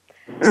grow.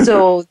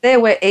 So they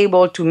were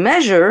able to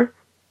measure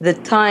the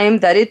time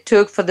that it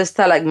took for the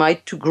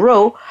stalagmite to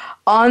grow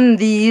on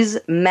these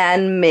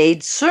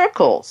man-made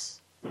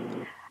circles.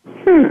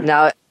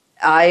 Now,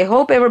 I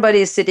hope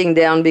everybody is sitting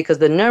down, because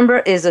the number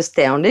is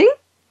astounding.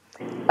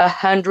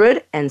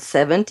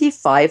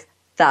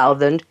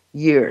 175,000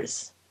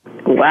 years.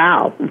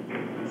 Wow.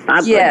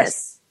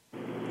 Yes.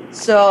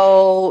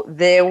 So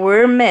there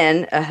were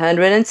men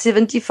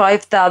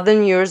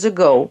 175,000 years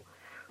ago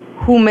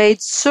who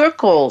made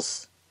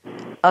circles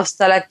of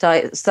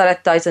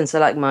stalactites and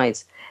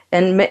stalagmites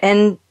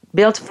and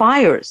built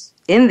fires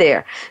in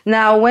there.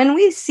 Now, when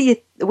we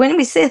say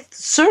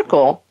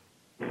circle,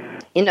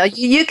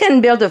 you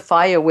can build a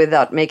fire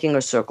without making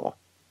a circle.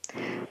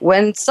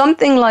 When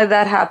something like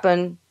that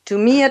happened, to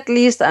me at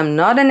least, I'm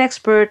not an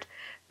expert,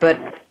 but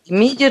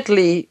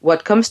immediately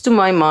what comes to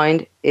my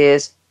mind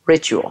is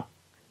ritual.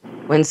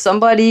 When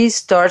somebody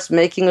starts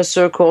making a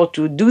circle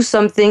to do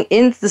something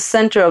in the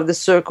center of the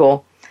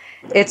circle,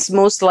 it's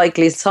most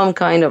likely some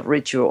kind of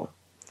ritual.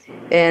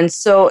 And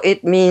so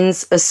it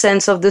means a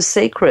sense of the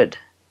sacred.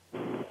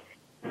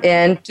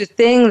 And to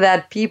think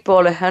that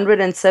people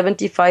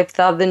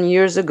 175,000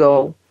 years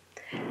ago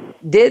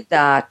did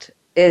that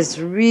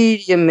is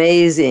really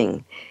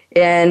amazing.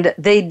 And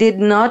they did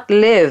not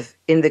live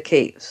in the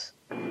caves.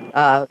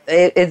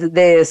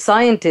 The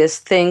scientists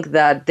think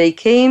that they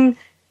came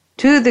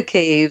to the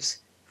caves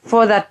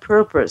for that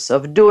purpose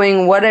of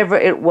doing whatever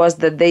it was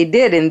that they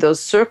did in those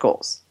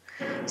circles.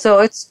 So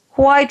it's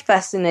quite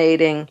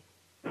fascinating,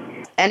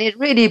 and it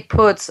really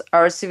puts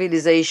our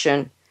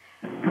civilization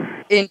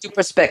into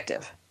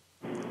perspective.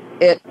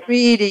 It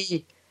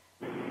really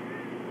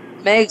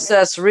makes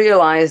us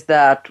realize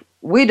that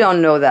we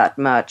don't know that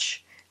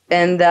much,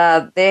 and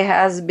that there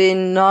has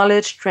been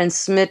knowledge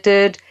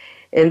transmitted,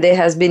 and there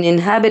has been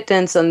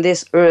inhabitants on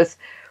this earth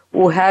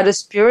who had a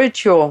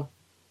spiritual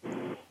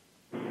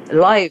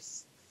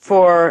life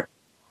for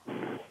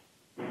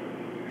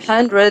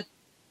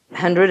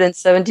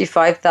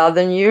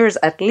 175,000 years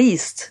at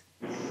least.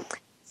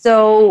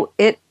 So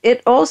it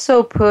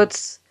also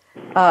puts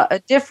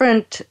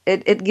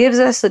it gives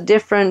us a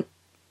different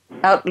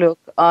outlook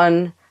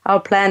on our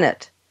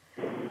planet.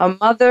 Our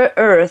Mother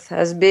Earth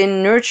has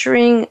been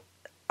nurturing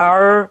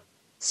our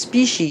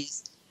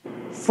species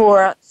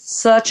for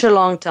such a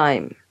long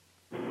time.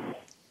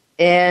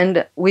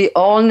 And we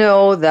all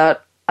know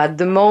that at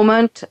the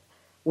moment,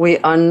 we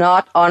are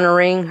not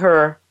honoring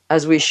her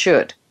as we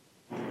should.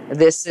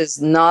 This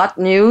is not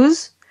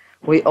news.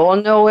 We all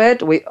know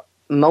it.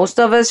 Most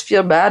of us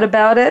feel bad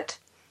about it,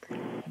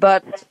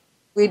 but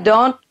we are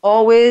not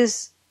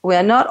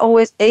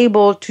always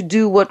able to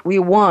do what we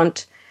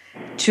want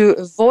to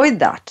avoid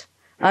that.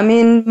 I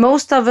mean,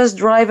 most of us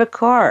drive a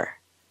car,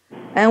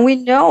 and we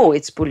know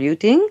it's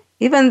polluting,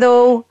 even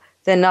though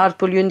they're not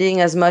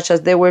polluting as much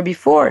as they were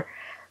before.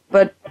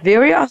 But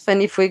very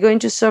often, if we're going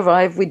to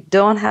survive, we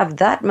don't have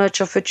that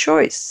much of a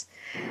choice,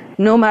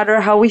 no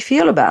matter how we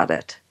feel about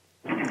it.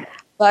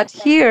 But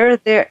here,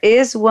 there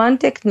is one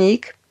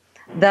technique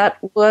that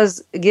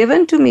was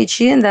given to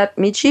Mechi and that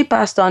Mechi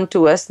passed on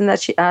to us and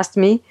that she asked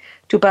me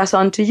to pass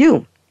on to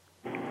you.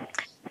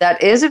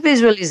 That is a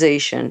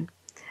visualization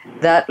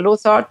that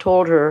Lothar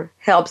told her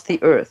helps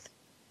the earth.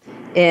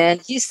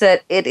 And he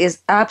said it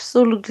is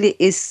absolutely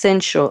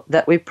essential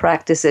that we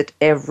practice it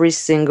every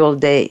single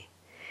day.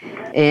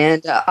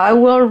 And I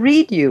will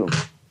read you.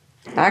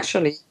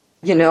 Actually,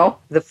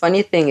 the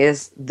funny thing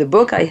is the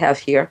book I have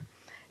here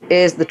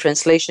is the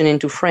translation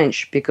into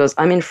French because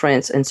I'm in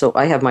France and so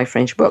I have my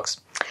French books.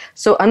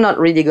 So I'm not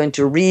really going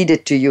to read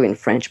it to you in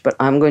French, but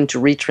I'm going to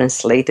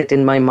retranslate it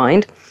in my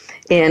mind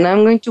and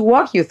I'm going to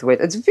walk you through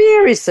it. It's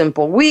very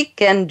simple. We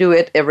can do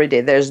it every day.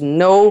 There's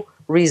no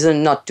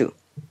reason not to.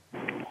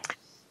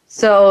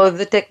 So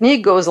the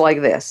technique goes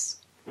like this,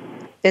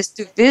 is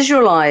to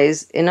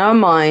visualize in our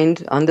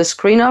mind, on the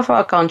screen of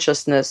our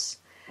consciousness,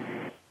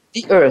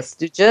 the earth,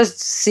 to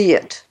just see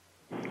it,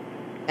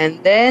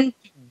 and then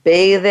to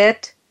bathe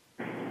it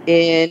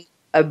in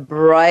a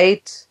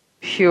bright,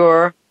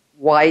 pure,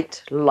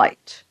 white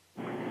light,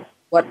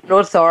 what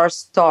Lothar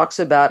talks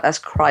about as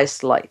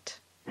Christ light,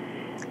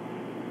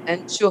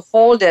 and to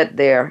hold it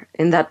there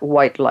in that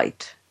white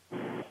light,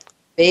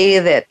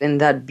 bathe it in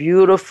that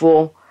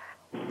beautiful,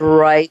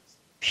 bright,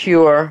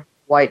 pure,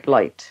 white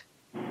light.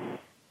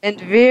 And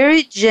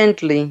very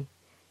gently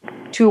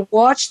to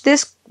watch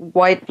this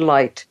white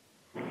light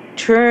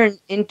turn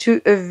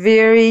into a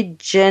very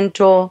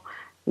gentle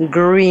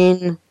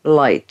green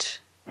light.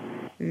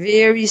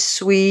 Very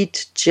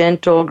sweet,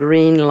 gentle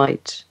green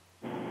light.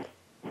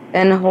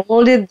 And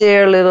hold it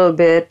there a little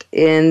bit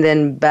and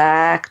then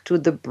back to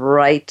the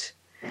bright,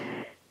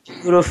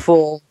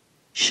 beautiful,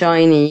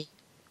 shiny,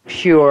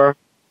 pure,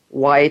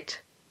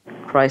 white,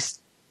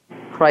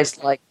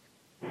 Christ-like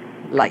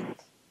light.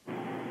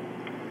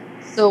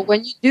 So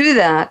when you do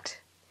that,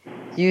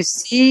 you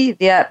see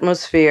the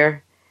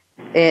atmosphere,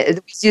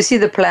 you see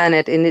the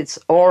planet in its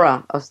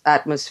aura of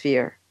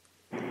atmosphere.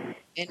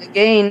 And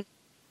again,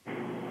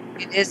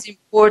 it is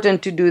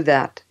important to do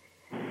that.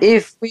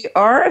 If we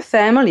are a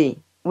family,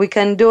 we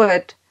can do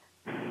it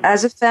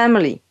as a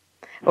family.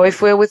 Or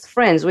if we're with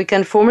friends, we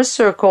can form a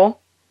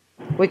circle.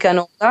 We can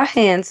hold our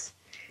hands.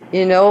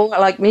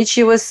 Like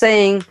Mechi was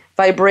saying,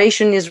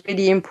 vibration is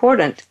really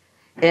important.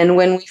 And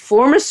when we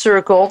form a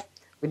circle,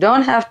 we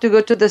don't have to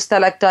go to the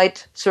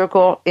stalactite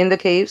circle in the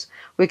caves.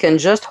 We can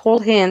just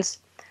hold hands,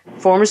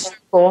 form a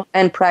circle,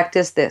 and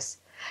practice this.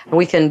 And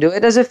we can do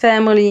it as a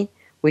family.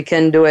 We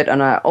can do it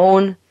on our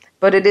own.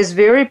 But it is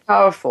very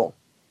powerful.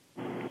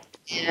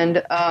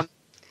 And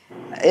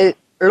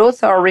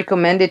Lothar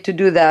recommended to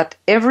do that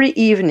every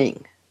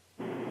evening.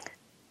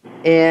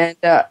 And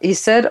he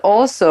said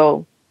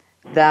also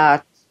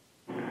that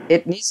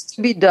it needs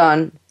to be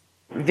done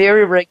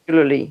very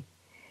regularly.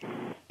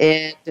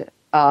 And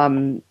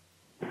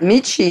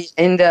Mechi,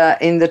 in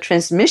the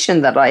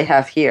transmission that I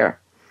have here,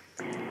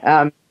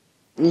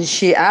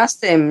 she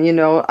asked him,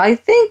 I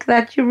think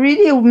that you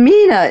really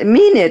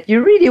mean it.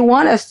 You really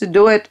want us to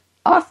do it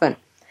often.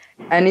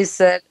 And he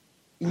said,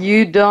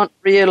 you don't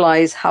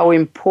realize how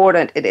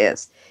important it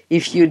is.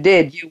 If you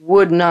did, you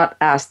would not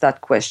ask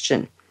that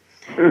question.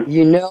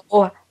 You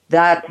know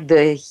that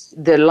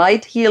the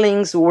light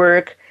healings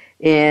work,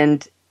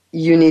 and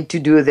you need to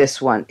do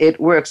this one. It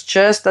works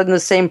just on the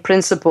same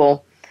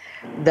principle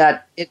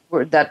that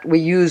we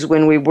use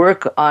when we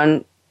work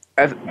on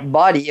a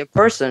body, a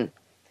person.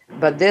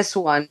 But this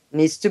one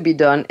needs to be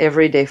done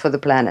every day for the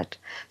planet.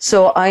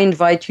 So I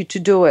invite you to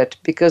do it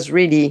because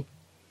really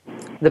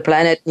the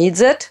planet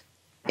needs it,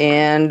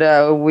 and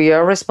we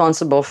are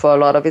responsible for a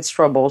lot of its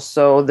troubles.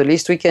 So the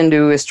least we can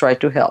do is try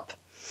to help.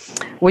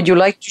 Would you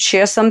like to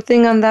share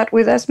something on that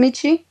with us,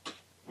 Mechi?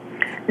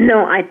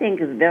 No, I think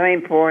it's very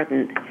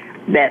important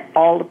that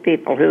all the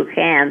people who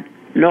can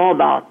know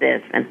about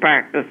this and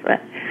practice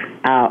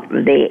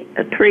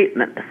the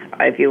treatment,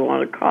 if you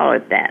want to call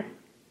it that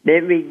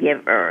we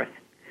give Earth,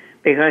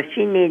 because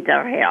she needs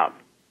our help.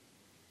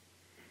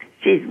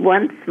 She's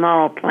one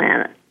small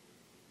planet,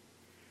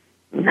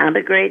 not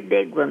a great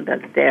big one,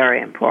 but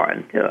very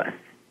important to us.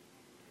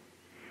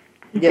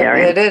 Yeah,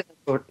 it is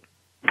important.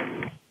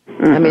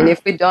 Mm-hmm. I mean,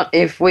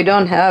 if we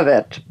don't have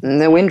it,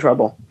 then we're in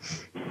trouble.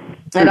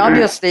 And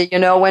obviously,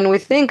 when we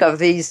think of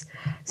these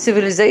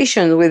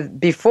civilizations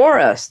before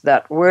us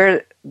that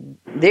were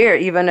there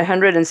even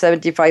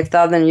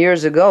 175,000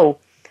 years ago,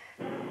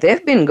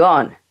 they've been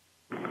gone.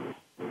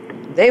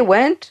 They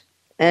went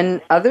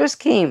and others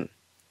came.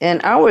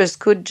 And ours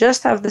could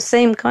just have the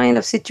same kind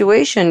of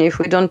situation if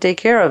we don't take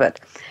care of it.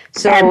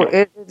 So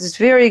it's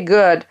very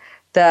good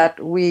that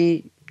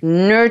we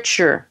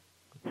nurture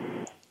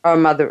our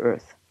Mother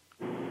Earth.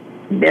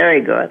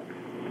 Very good.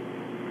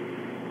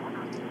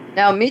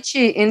 Now,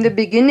 Mechi, in the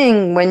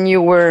beginning when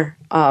you were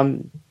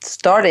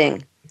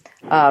starting,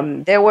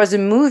 there was a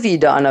movie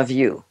done of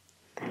you.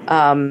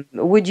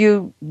 Would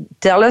you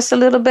tell us a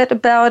little bit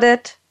about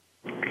it?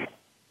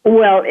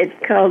 Well, it's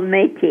called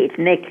Mechi. It's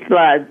mixed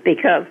blood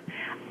because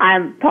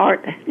I'm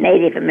part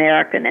Native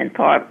American and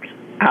part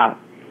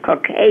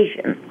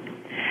Caucasian.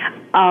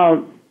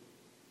 And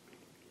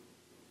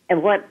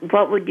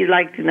what would you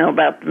like to know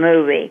about the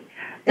movie?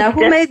 Now,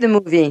 who made the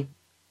movie?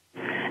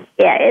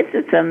 Yeah, it's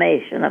a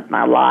summation of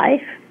my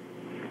life,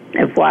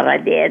 of what I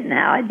did and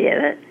how I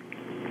did it.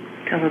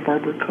 Tell her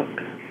Barbara Cook.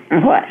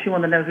 What? She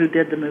wanted to know who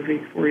did the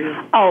movie for you.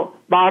 Oh,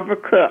 Barbara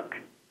Cook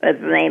is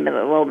the name of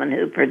the woman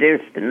who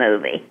produced the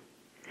movie.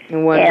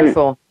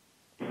 Wonderful.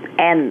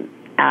 And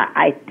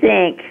I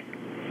think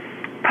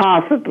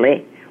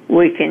possibly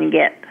we can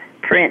get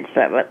prints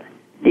of it.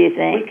 Do you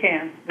think? We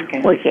can.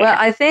 Well,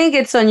 I think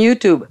it's on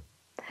YouTube.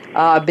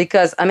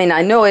 Because, I mean,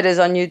 I know it is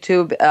on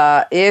YouTube.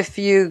 If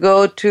you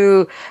go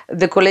to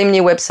the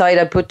Ko-lame-nee website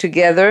I put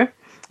together,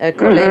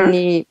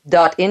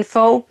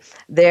 Ko-lame-nee.info,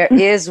 there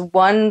is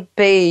one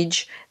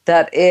page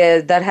that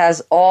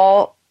has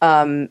all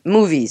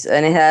movies.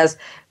 And it has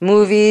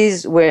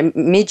movies where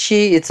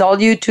Mechi, it's all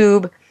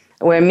YouTube,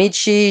 where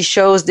Mechi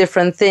shows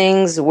different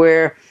things,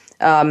 where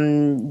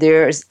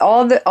there's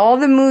all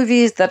the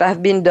movies that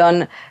have been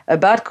done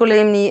about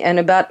Ko-lame-nee and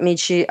about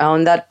Mechi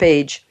on that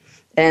page.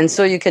 And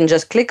so you can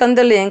just click on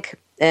the link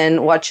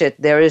and watch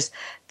it. There is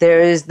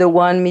the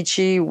one,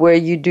 Mechi, where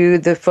you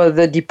do for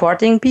the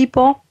departing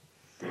people.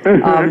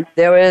 Mm-hmm.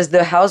 There is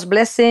the house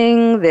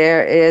blessing.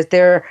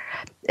 There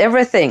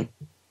everything.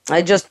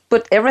 I just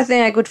put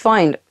everything I could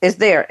find is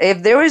there.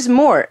 If there is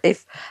more,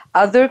 if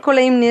other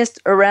Ko-lame-neeists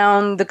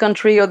around the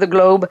country or the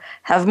globe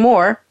have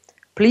more,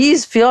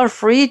 please feel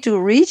free to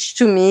reach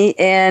to me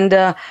and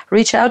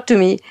reach out to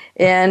me,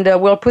 and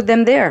we'll put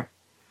them there.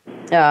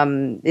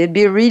 It'd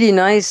be really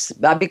nice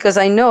because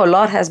I know a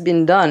lot has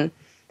been done,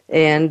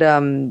 and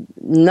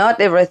not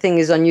everything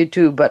is on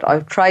YouTube, but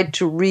I've tried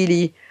to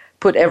really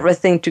put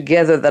everything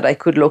together that I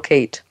could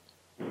locate.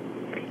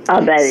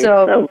 Oh, that is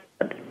so good.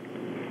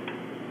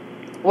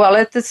 Well,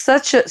 it's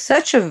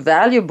such a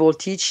valuable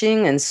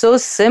teaching and so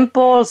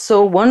simple,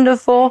 so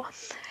wonderful,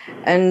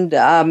 and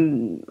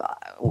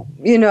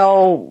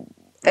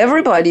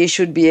everybody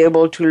should be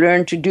able to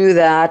learn to do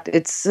that.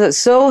 It's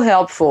so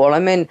helpful. I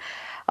mean,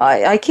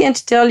 I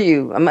can't tell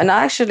you.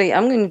 Actually,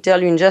 I'm going to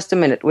tell you in just a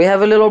minute. We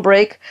have a little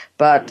break,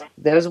 but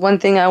there's one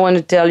thing I want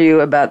to tell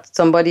you about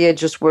somebody I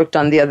just worked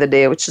on the other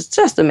day, which is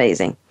just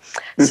amazing.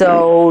 Mm-hmm.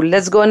 So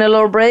let's go on a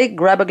little break,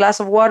 grab a glass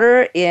of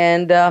water,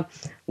 and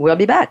we'll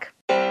be back.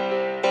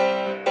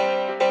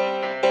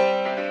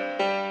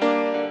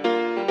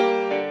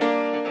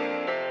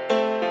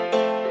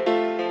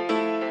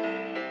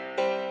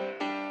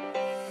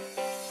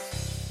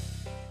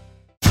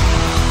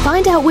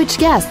 Find out which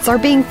guests are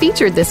being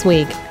featured this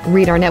week.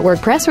 Read our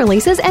network press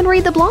releases and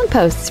read the blog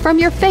posts from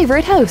your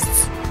favorite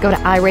hosts. Go to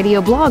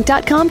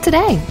iradioblog.com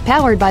today,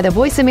 powered by the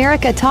Voice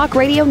America Talk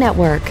Radio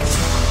Network.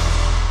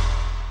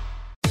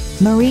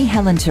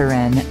 Marie-Helene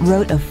Tourenne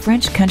wrote a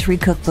French country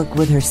cookbook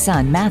with her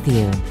son,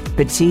 Matthew,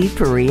 Petit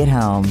Paris at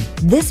Home.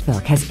 This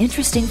book has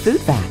interesting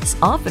food facts,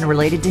 often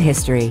related to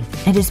history,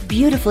 and is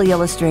beautifully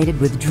illustrated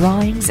with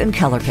drawings and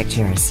color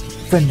pictures.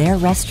 From their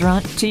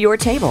restaurant to your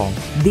table,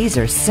 these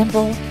are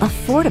simple,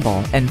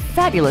 affordable, and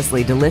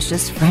fabulously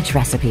delicious French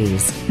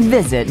recipes.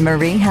 Visit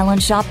Marie-Helene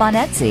shop on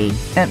Etsy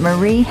at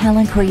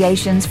Marie-Helene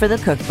Creations for the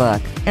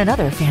cookbook and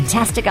other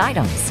fantastic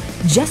items.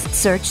 Just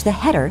search the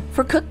header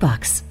for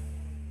cookbooks.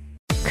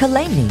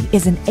 Ko-lame-nee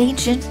is an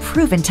ancient,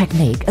 proven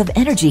technique of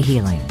energy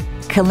healing.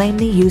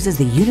 Ko-lame-nee uses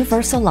the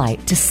universal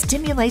light to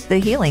stimulate the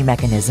healing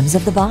mechanisms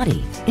of the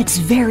body. It's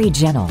very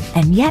gentle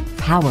and yet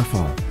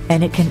powerful,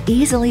 and it can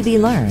easily be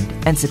learned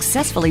and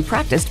successfully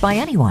practiced by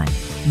anyone.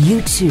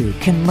 You too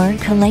can learn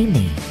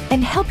Ko-lame-nee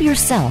and help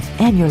yourself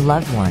and your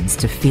loved ones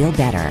to feel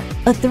better.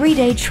 A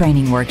 3-day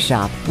training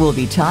workshop will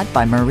be taught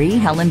by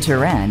Marie-Helene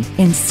Tourenne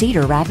in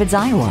Cedar Rapids,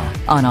 Iowa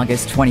on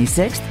August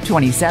 26th,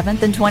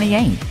 27th, and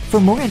 28th. For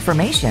more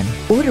information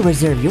or to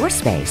reserve your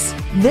space,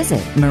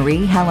 visit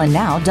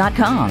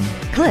MarieHeleneNow.com.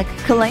 Click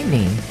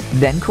Ko-lame-nee,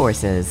 then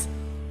courses.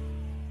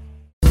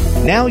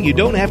 Now you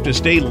don't have to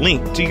stay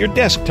linked to your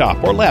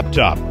desktop or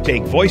laptop.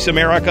 Take Voice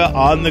America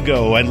on the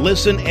go and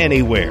listen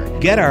anywhere.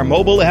 Get our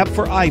mobile app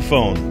for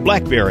iPhone,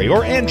 BlackBerry,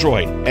 or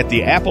Android at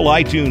the Apple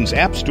iTunes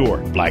App Store,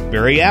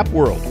 BlackBerry App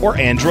World, or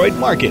Android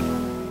Market.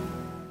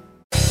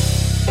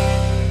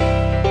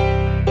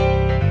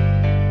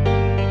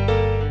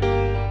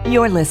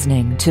 You're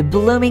listening to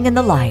Blooming in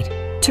the Light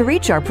To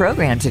reach our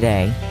program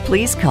today,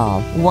 please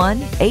call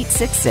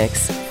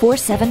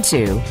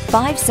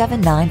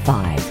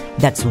 1-866-472-5795.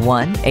 That's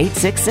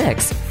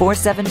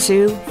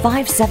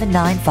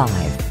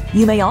 1-866-472-5795.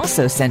 You may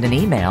also send an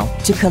email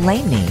to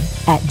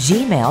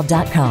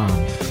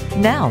Ko-lame-nee@gmail.com.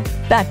 Now,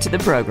 back to the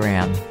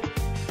program.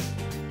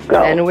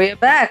 Go. And we're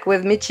back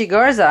with Mechi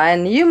Garza,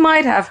 and you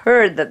might have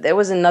heard that there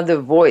was another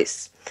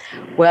voice.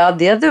 Well,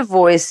 the other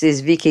voice is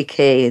Vicky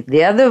K.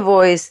 The other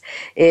voice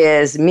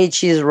is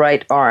Mechi's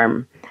right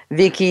arm.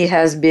 Vicky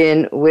has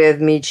been with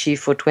Mechi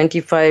for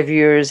 25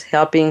 years,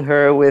 helping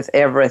her with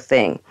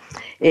everything.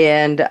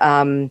 And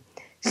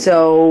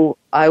so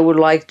I would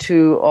like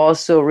to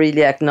also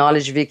really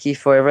acknowledge Vicky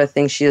for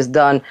everything she has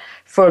done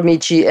for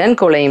Mechi and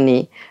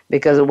Ko-lame-nee,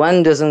 because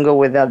one doesn't go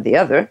without the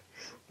other.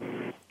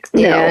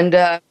 No. And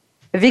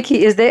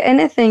Vicky, is there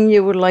anything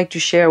you would like to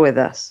share with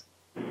us?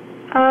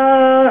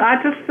 I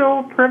just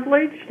feel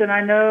privileged, and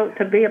I know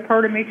to be a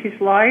part of Mechi's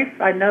life.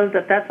 I know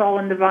that that's all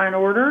in divine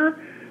order.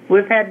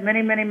 We've had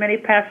many, many, many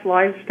past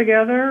lives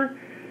together,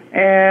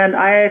 and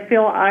I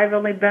feel I've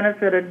only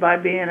benefited by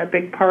being a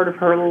big part of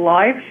her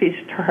life. She's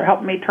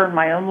helped me turn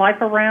my own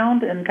life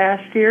around in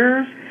past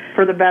years,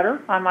 for the better,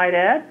 I might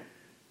add.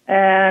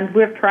 And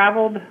we've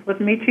traveled with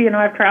Mechi, and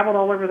I've traveled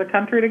all over the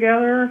country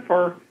together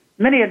for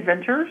many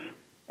adventures,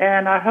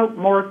 and I hope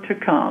more to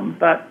come.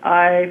 But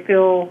I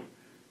feel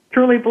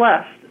truly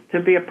blessed to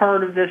be a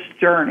part of this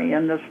journey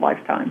in this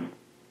lifetime.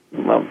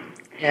 Well,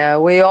 Yeah,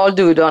 we all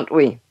do, don't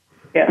we?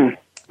 Yes.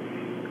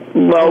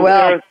 well,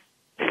 Well- we're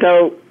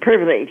so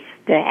privileged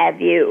to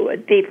have you,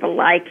 people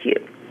like you,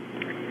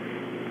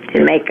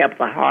 to make up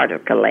the heart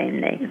of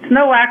Ko-lame-nee. It's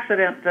no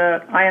accident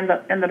that I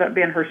ended up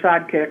being her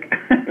sidekick.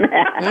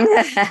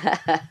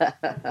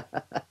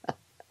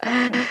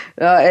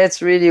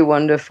 It's really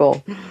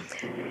wonderful.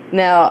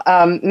 Now,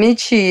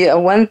 Mechi,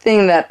 one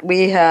thing that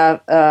we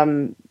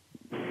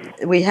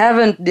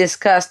haven't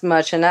discussed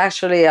much, and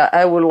actually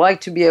I would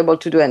like to be able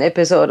to do an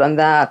episode on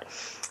that,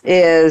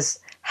 is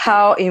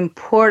how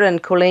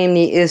important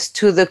Ko-lame-nee is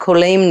to the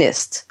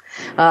Ko-lame-nist.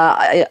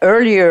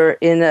 Earlier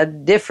in a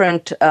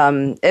different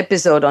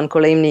episode on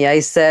Ko-lame-nee,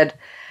 I said,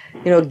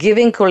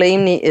 giving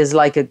Ko-lame-nee is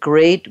like a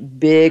great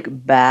big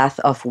bath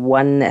of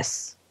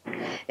oneness.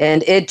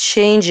 And it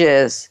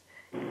changes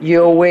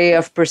your way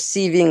of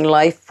perceiving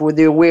life with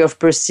your way of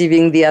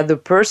perceiving the other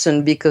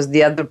person, because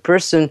the other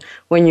person,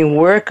 when you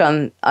work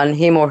on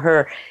him or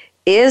her,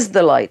 is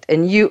the light,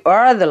 and you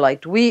are the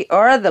light. We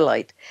are the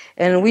light.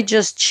 And we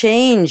just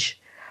change.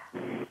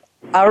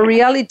 Our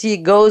reality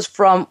goes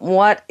from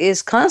what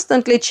is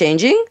constantly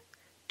changing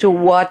to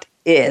what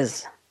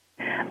is.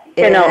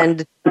 And I'll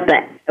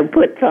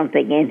put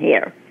something in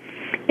here.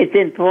 It's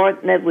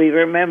important that we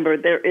remember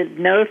there is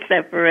no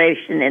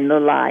separation in the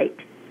light.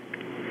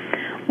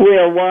 We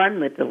are one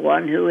with the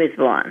one who is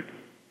one.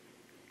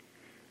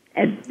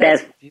 And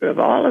that's true of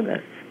all of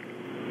us.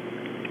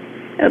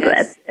 Yes.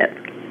 That's it.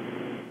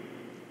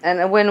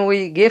 And when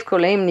we give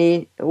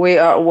Ko-lame-nee, we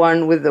are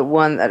one with the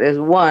one that is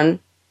one,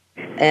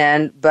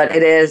 but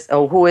it is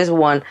who is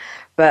one.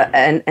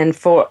 And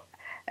for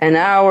an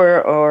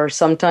hour or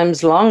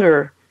sometimes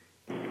longer,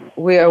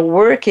 we are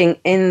working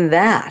in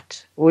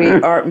that. We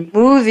are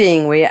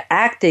moving. We are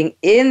acting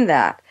in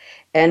that,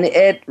 and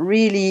it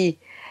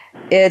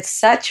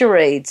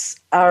saturates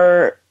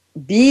our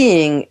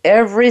being,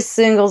 every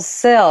single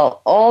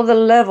cell, all the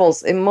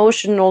levels,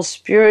 emotional,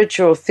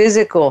 spiritual,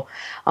 physical,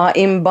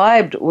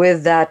 imbibed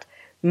with that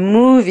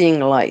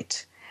moving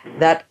light,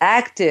 that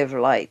active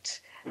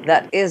light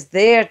that is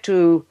there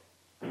to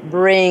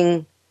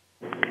bring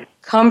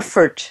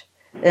comfort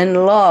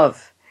and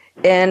love.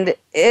 And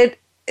it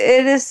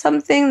is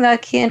something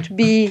that can't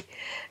be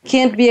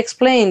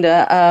explained.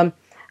 I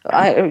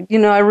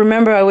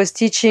remember I was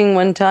teaching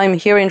one time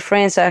here in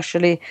France,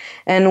 actually,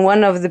 and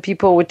one of the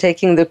people were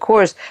taking the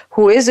course,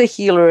 who is a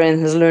healer and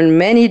has learned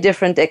many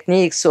different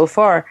techniques so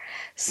far,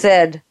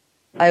 said,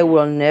 I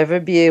will never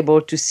be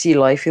able to see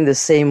life in the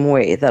same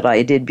way that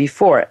I did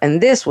before. And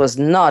this was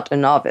not a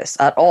novice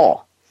at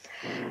all.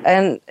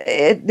 And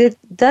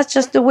that's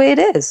just the way it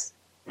is.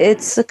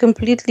 It's a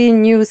completely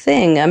new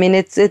thing. I mean,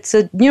 it's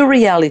a new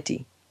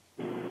reality.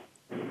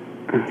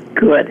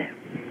 Good.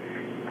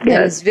 And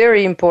it's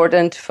very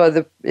important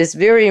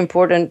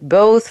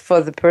both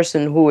for the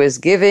person who is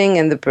giving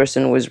and the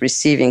person who is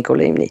receiving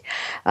Ko-lame-nee.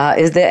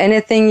 Is there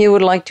anything you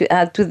would like to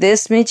add to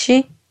this,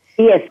 Mechi?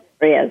 Yes,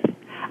 there is.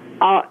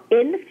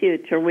 In the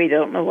future, we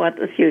don't know what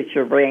the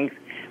future brings,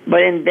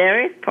 but in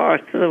various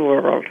parts of the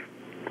world,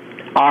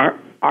 our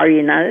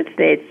United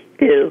States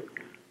too,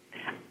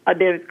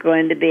 there's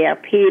going to be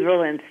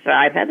upheaval and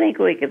strife. I think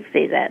we can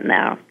see that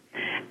now.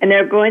 And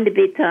there are going to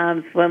be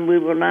times when we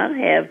will not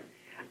have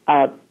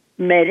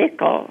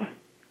medical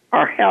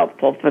or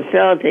helpful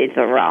facilities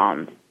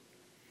around.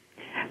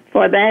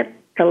 For that,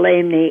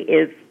 Ko-lame-nee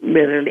is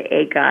literally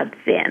a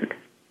godsend.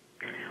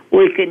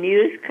 We can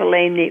use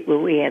Ko-lame-nee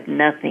when we have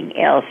nothing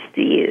else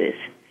to use.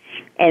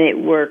 And it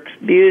works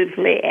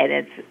beautifully, and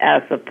it's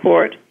a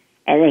support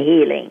and a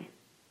healing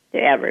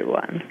to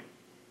everyone.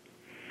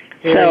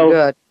 Very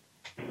good.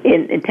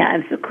 in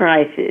times of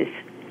crisis,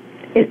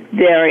 it's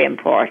very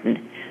important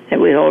that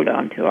we hold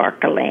on to our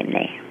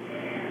Ko-lame-nee.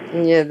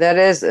 Yeah, that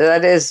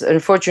is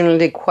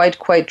unfortunately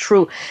quite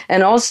true.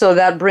 And also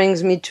that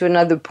brings me to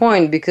another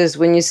point, because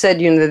when you said,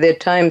 there are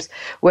times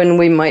when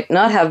we might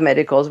not have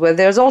medicals, well,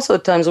 there's also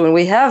times when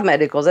we have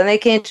medicals and they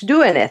can't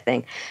do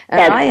anything.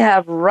 And I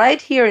have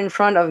right here in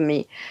front of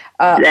me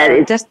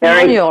a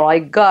testimonial I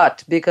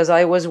got because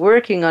I was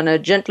working on a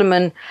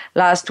gentleman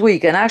last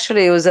week, and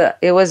actually it was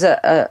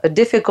a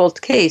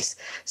difficult case.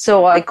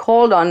 So I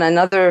called on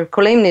another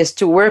Ko-lame-neist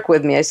to work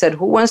with me. I said,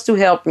 who wants to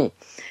help me?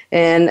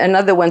 And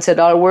another one said,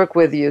 I'll work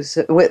with you.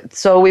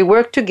 So we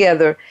worked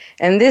together,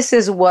 and this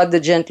is what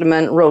the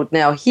gentleman wrote.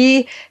 Now,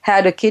 he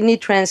had a kidney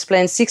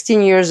transplant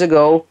 16 years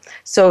ago,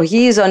 so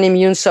he's on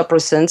immune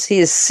suppressants. He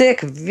is sick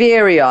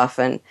very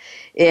often,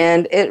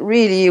 and it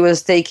really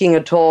was taking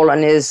a toll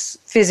on his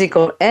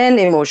physical and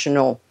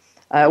emotional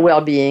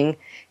well-being.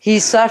 He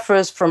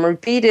suffers from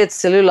repeated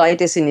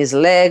cellulitis in his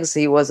legs.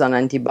 He was on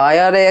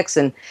antibiotics,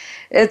 and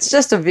it's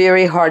just a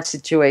very hard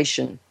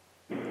situation.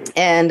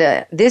 And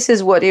this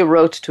is what he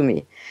wrote to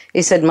me.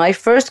 He said, my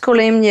first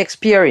Ko-lame-nee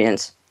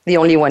experience, the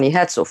only one he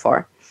had so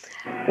far,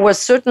 was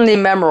certainly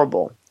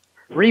memorable,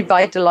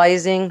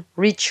 revitalizing,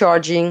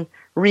 recharging,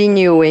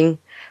 renewing.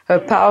 A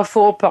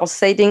powerful,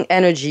 pulsating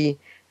energy,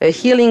 a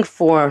healing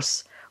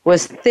force,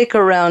 was thick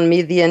around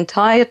me the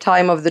entire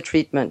time of the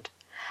treatment.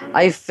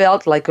 I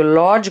felt like a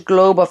large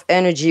globe of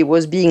energy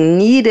was being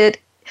kneaded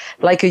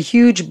like a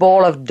huge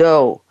ball of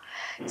dough,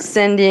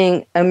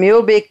 sending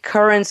amoebic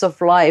currents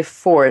of life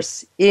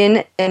force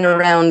in and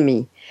around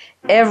me.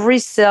 Every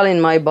cell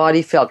in my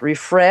body felt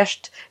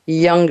refreshed,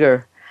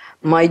 younger.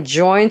 My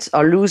joints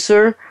are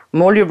looser,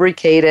 more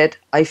lubricated.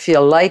 I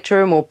feel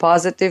lighter, more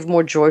positive,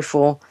 more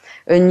joyful.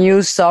 A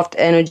new soft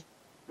energy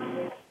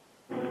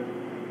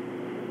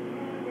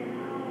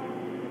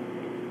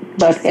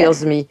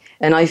fills me,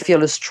 and I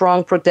feel a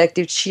strong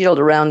protective shield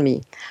around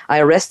me.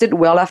 I rested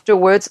well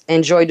afterwards,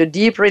 enjoyed a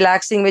deep,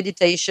 relaxing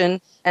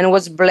meditation, and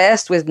was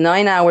blessed with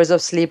 9 hours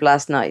of sleep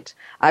last night.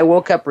 I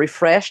woke up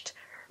refreshed,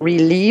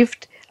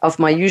 relieved of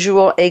my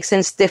usual aches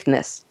and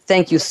stiffness.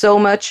 Thank you so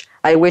much.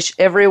 I wish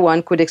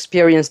everyone could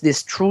experience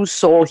this true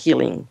soul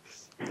healing.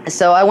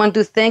 So I want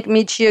to thank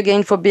Mechi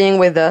again for being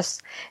with us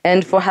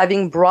and for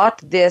having brought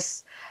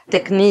this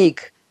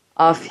technique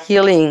of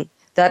healing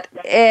that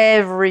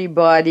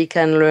everybody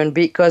can learn,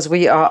 because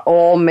we are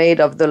all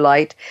made of the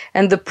light.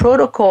 And the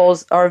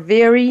protocols are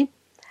very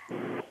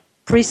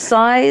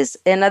precise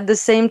and at the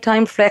same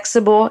time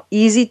flexible,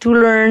 easy to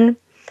learn,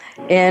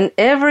 and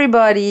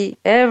everybody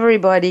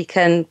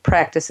can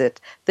practice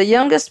it. The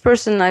youngest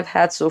person I've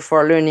had so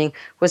far learning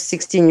was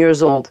 16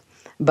 years old,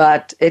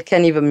 but it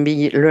can even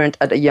be learned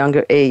at a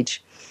younger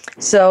age.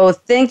 So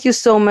thank you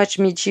so much,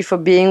 Mechi, for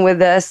being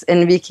with us,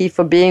 and Vicky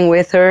for being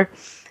with her.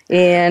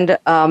 And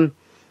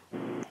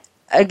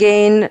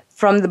again,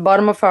 from the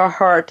bottom of our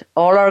heart,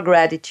 all our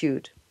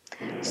gratitude.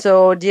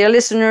 So, dear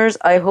listeners,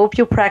 I hope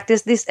you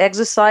practice these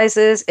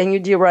exercises and you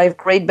derive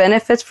great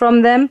benefits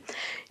from them.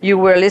 You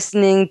were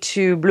listening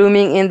to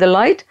Blooming in the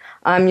Light.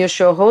 I'm your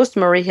show host,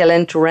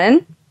 Marie-Helene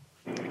Tourenne.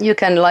 You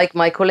can like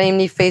my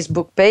Ko-lame-nee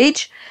Facebook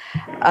page.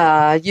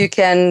 You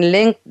can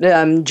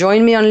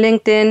join me on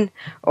LinkedIn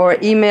or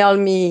email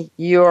me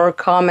your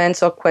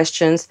comments or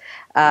questions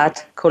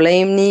at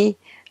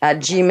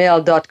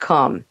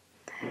ko-lame-nee@gmail.com.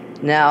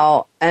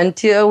 Now,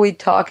 until we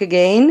talk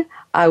again,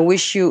 I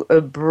wish you a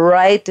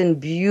bright and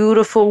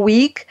beautiful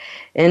week.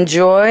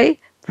 Enjoy,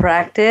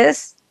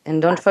 practice,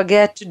 and don't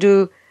forget to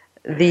do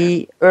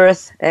the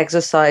earth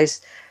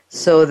exercise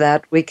so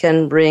that we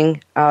can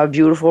bring our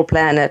beautiful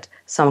planet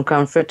some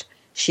comfort.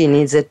 She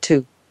needs it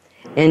too.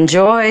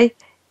 Enjoy,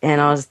 and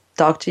I'll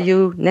talk to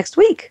you next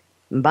week.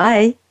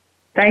 Bye.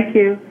 Thank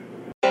you.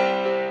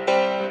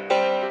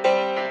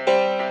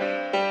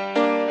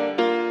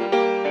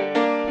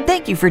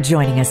 Thank you for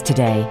joining us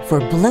today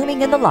for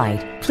Blooming in the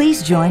Light.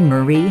 Please join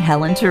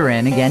Marie-Helene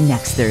Tourenne again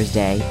next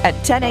Thursday at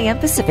 10 a.m.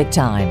 Pacific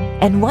Time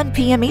and 1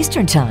 p.m.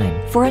 Eastern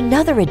Time for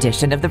another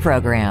edition of the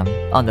program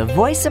on the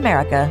Voice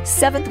America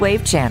 7th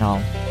Wave Channel.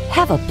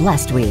 Have a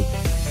blessed week.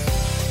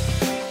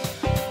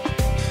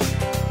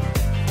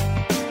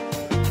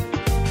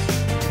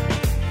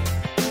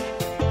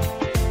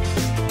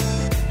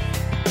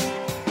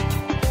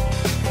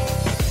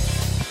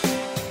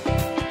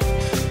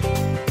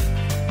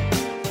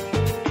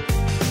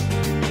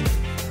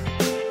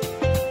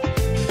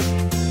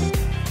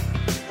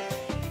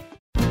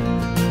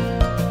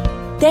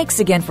 Thanks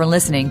again for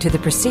listening to the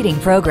preceding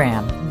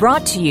program,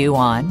 brought to you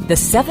on the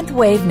 7th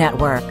Wave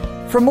Network.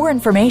 For more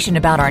information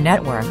about our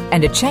network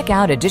and to check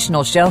out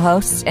additional show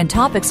hosts and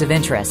topics of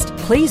interest,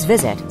 please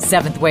visit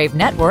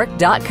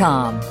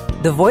 7thwavenetwork.com.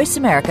 The Voice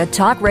America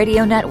Talk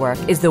Radio Network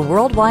is the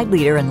worldwide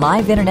leader in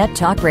live Internet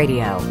talk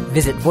radio.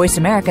 Visit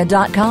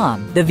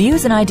voiceamerica.com. The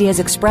views and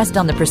ideas expressed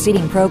on the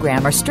preceding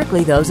program are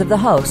strictly those of the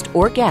host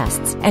or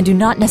guests and do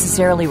not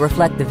necessarily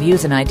reflect the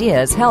views and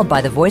ideas held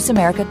by the Voice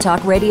America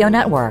Talk Radio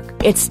Network,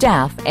 its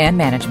staff, and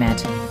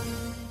management.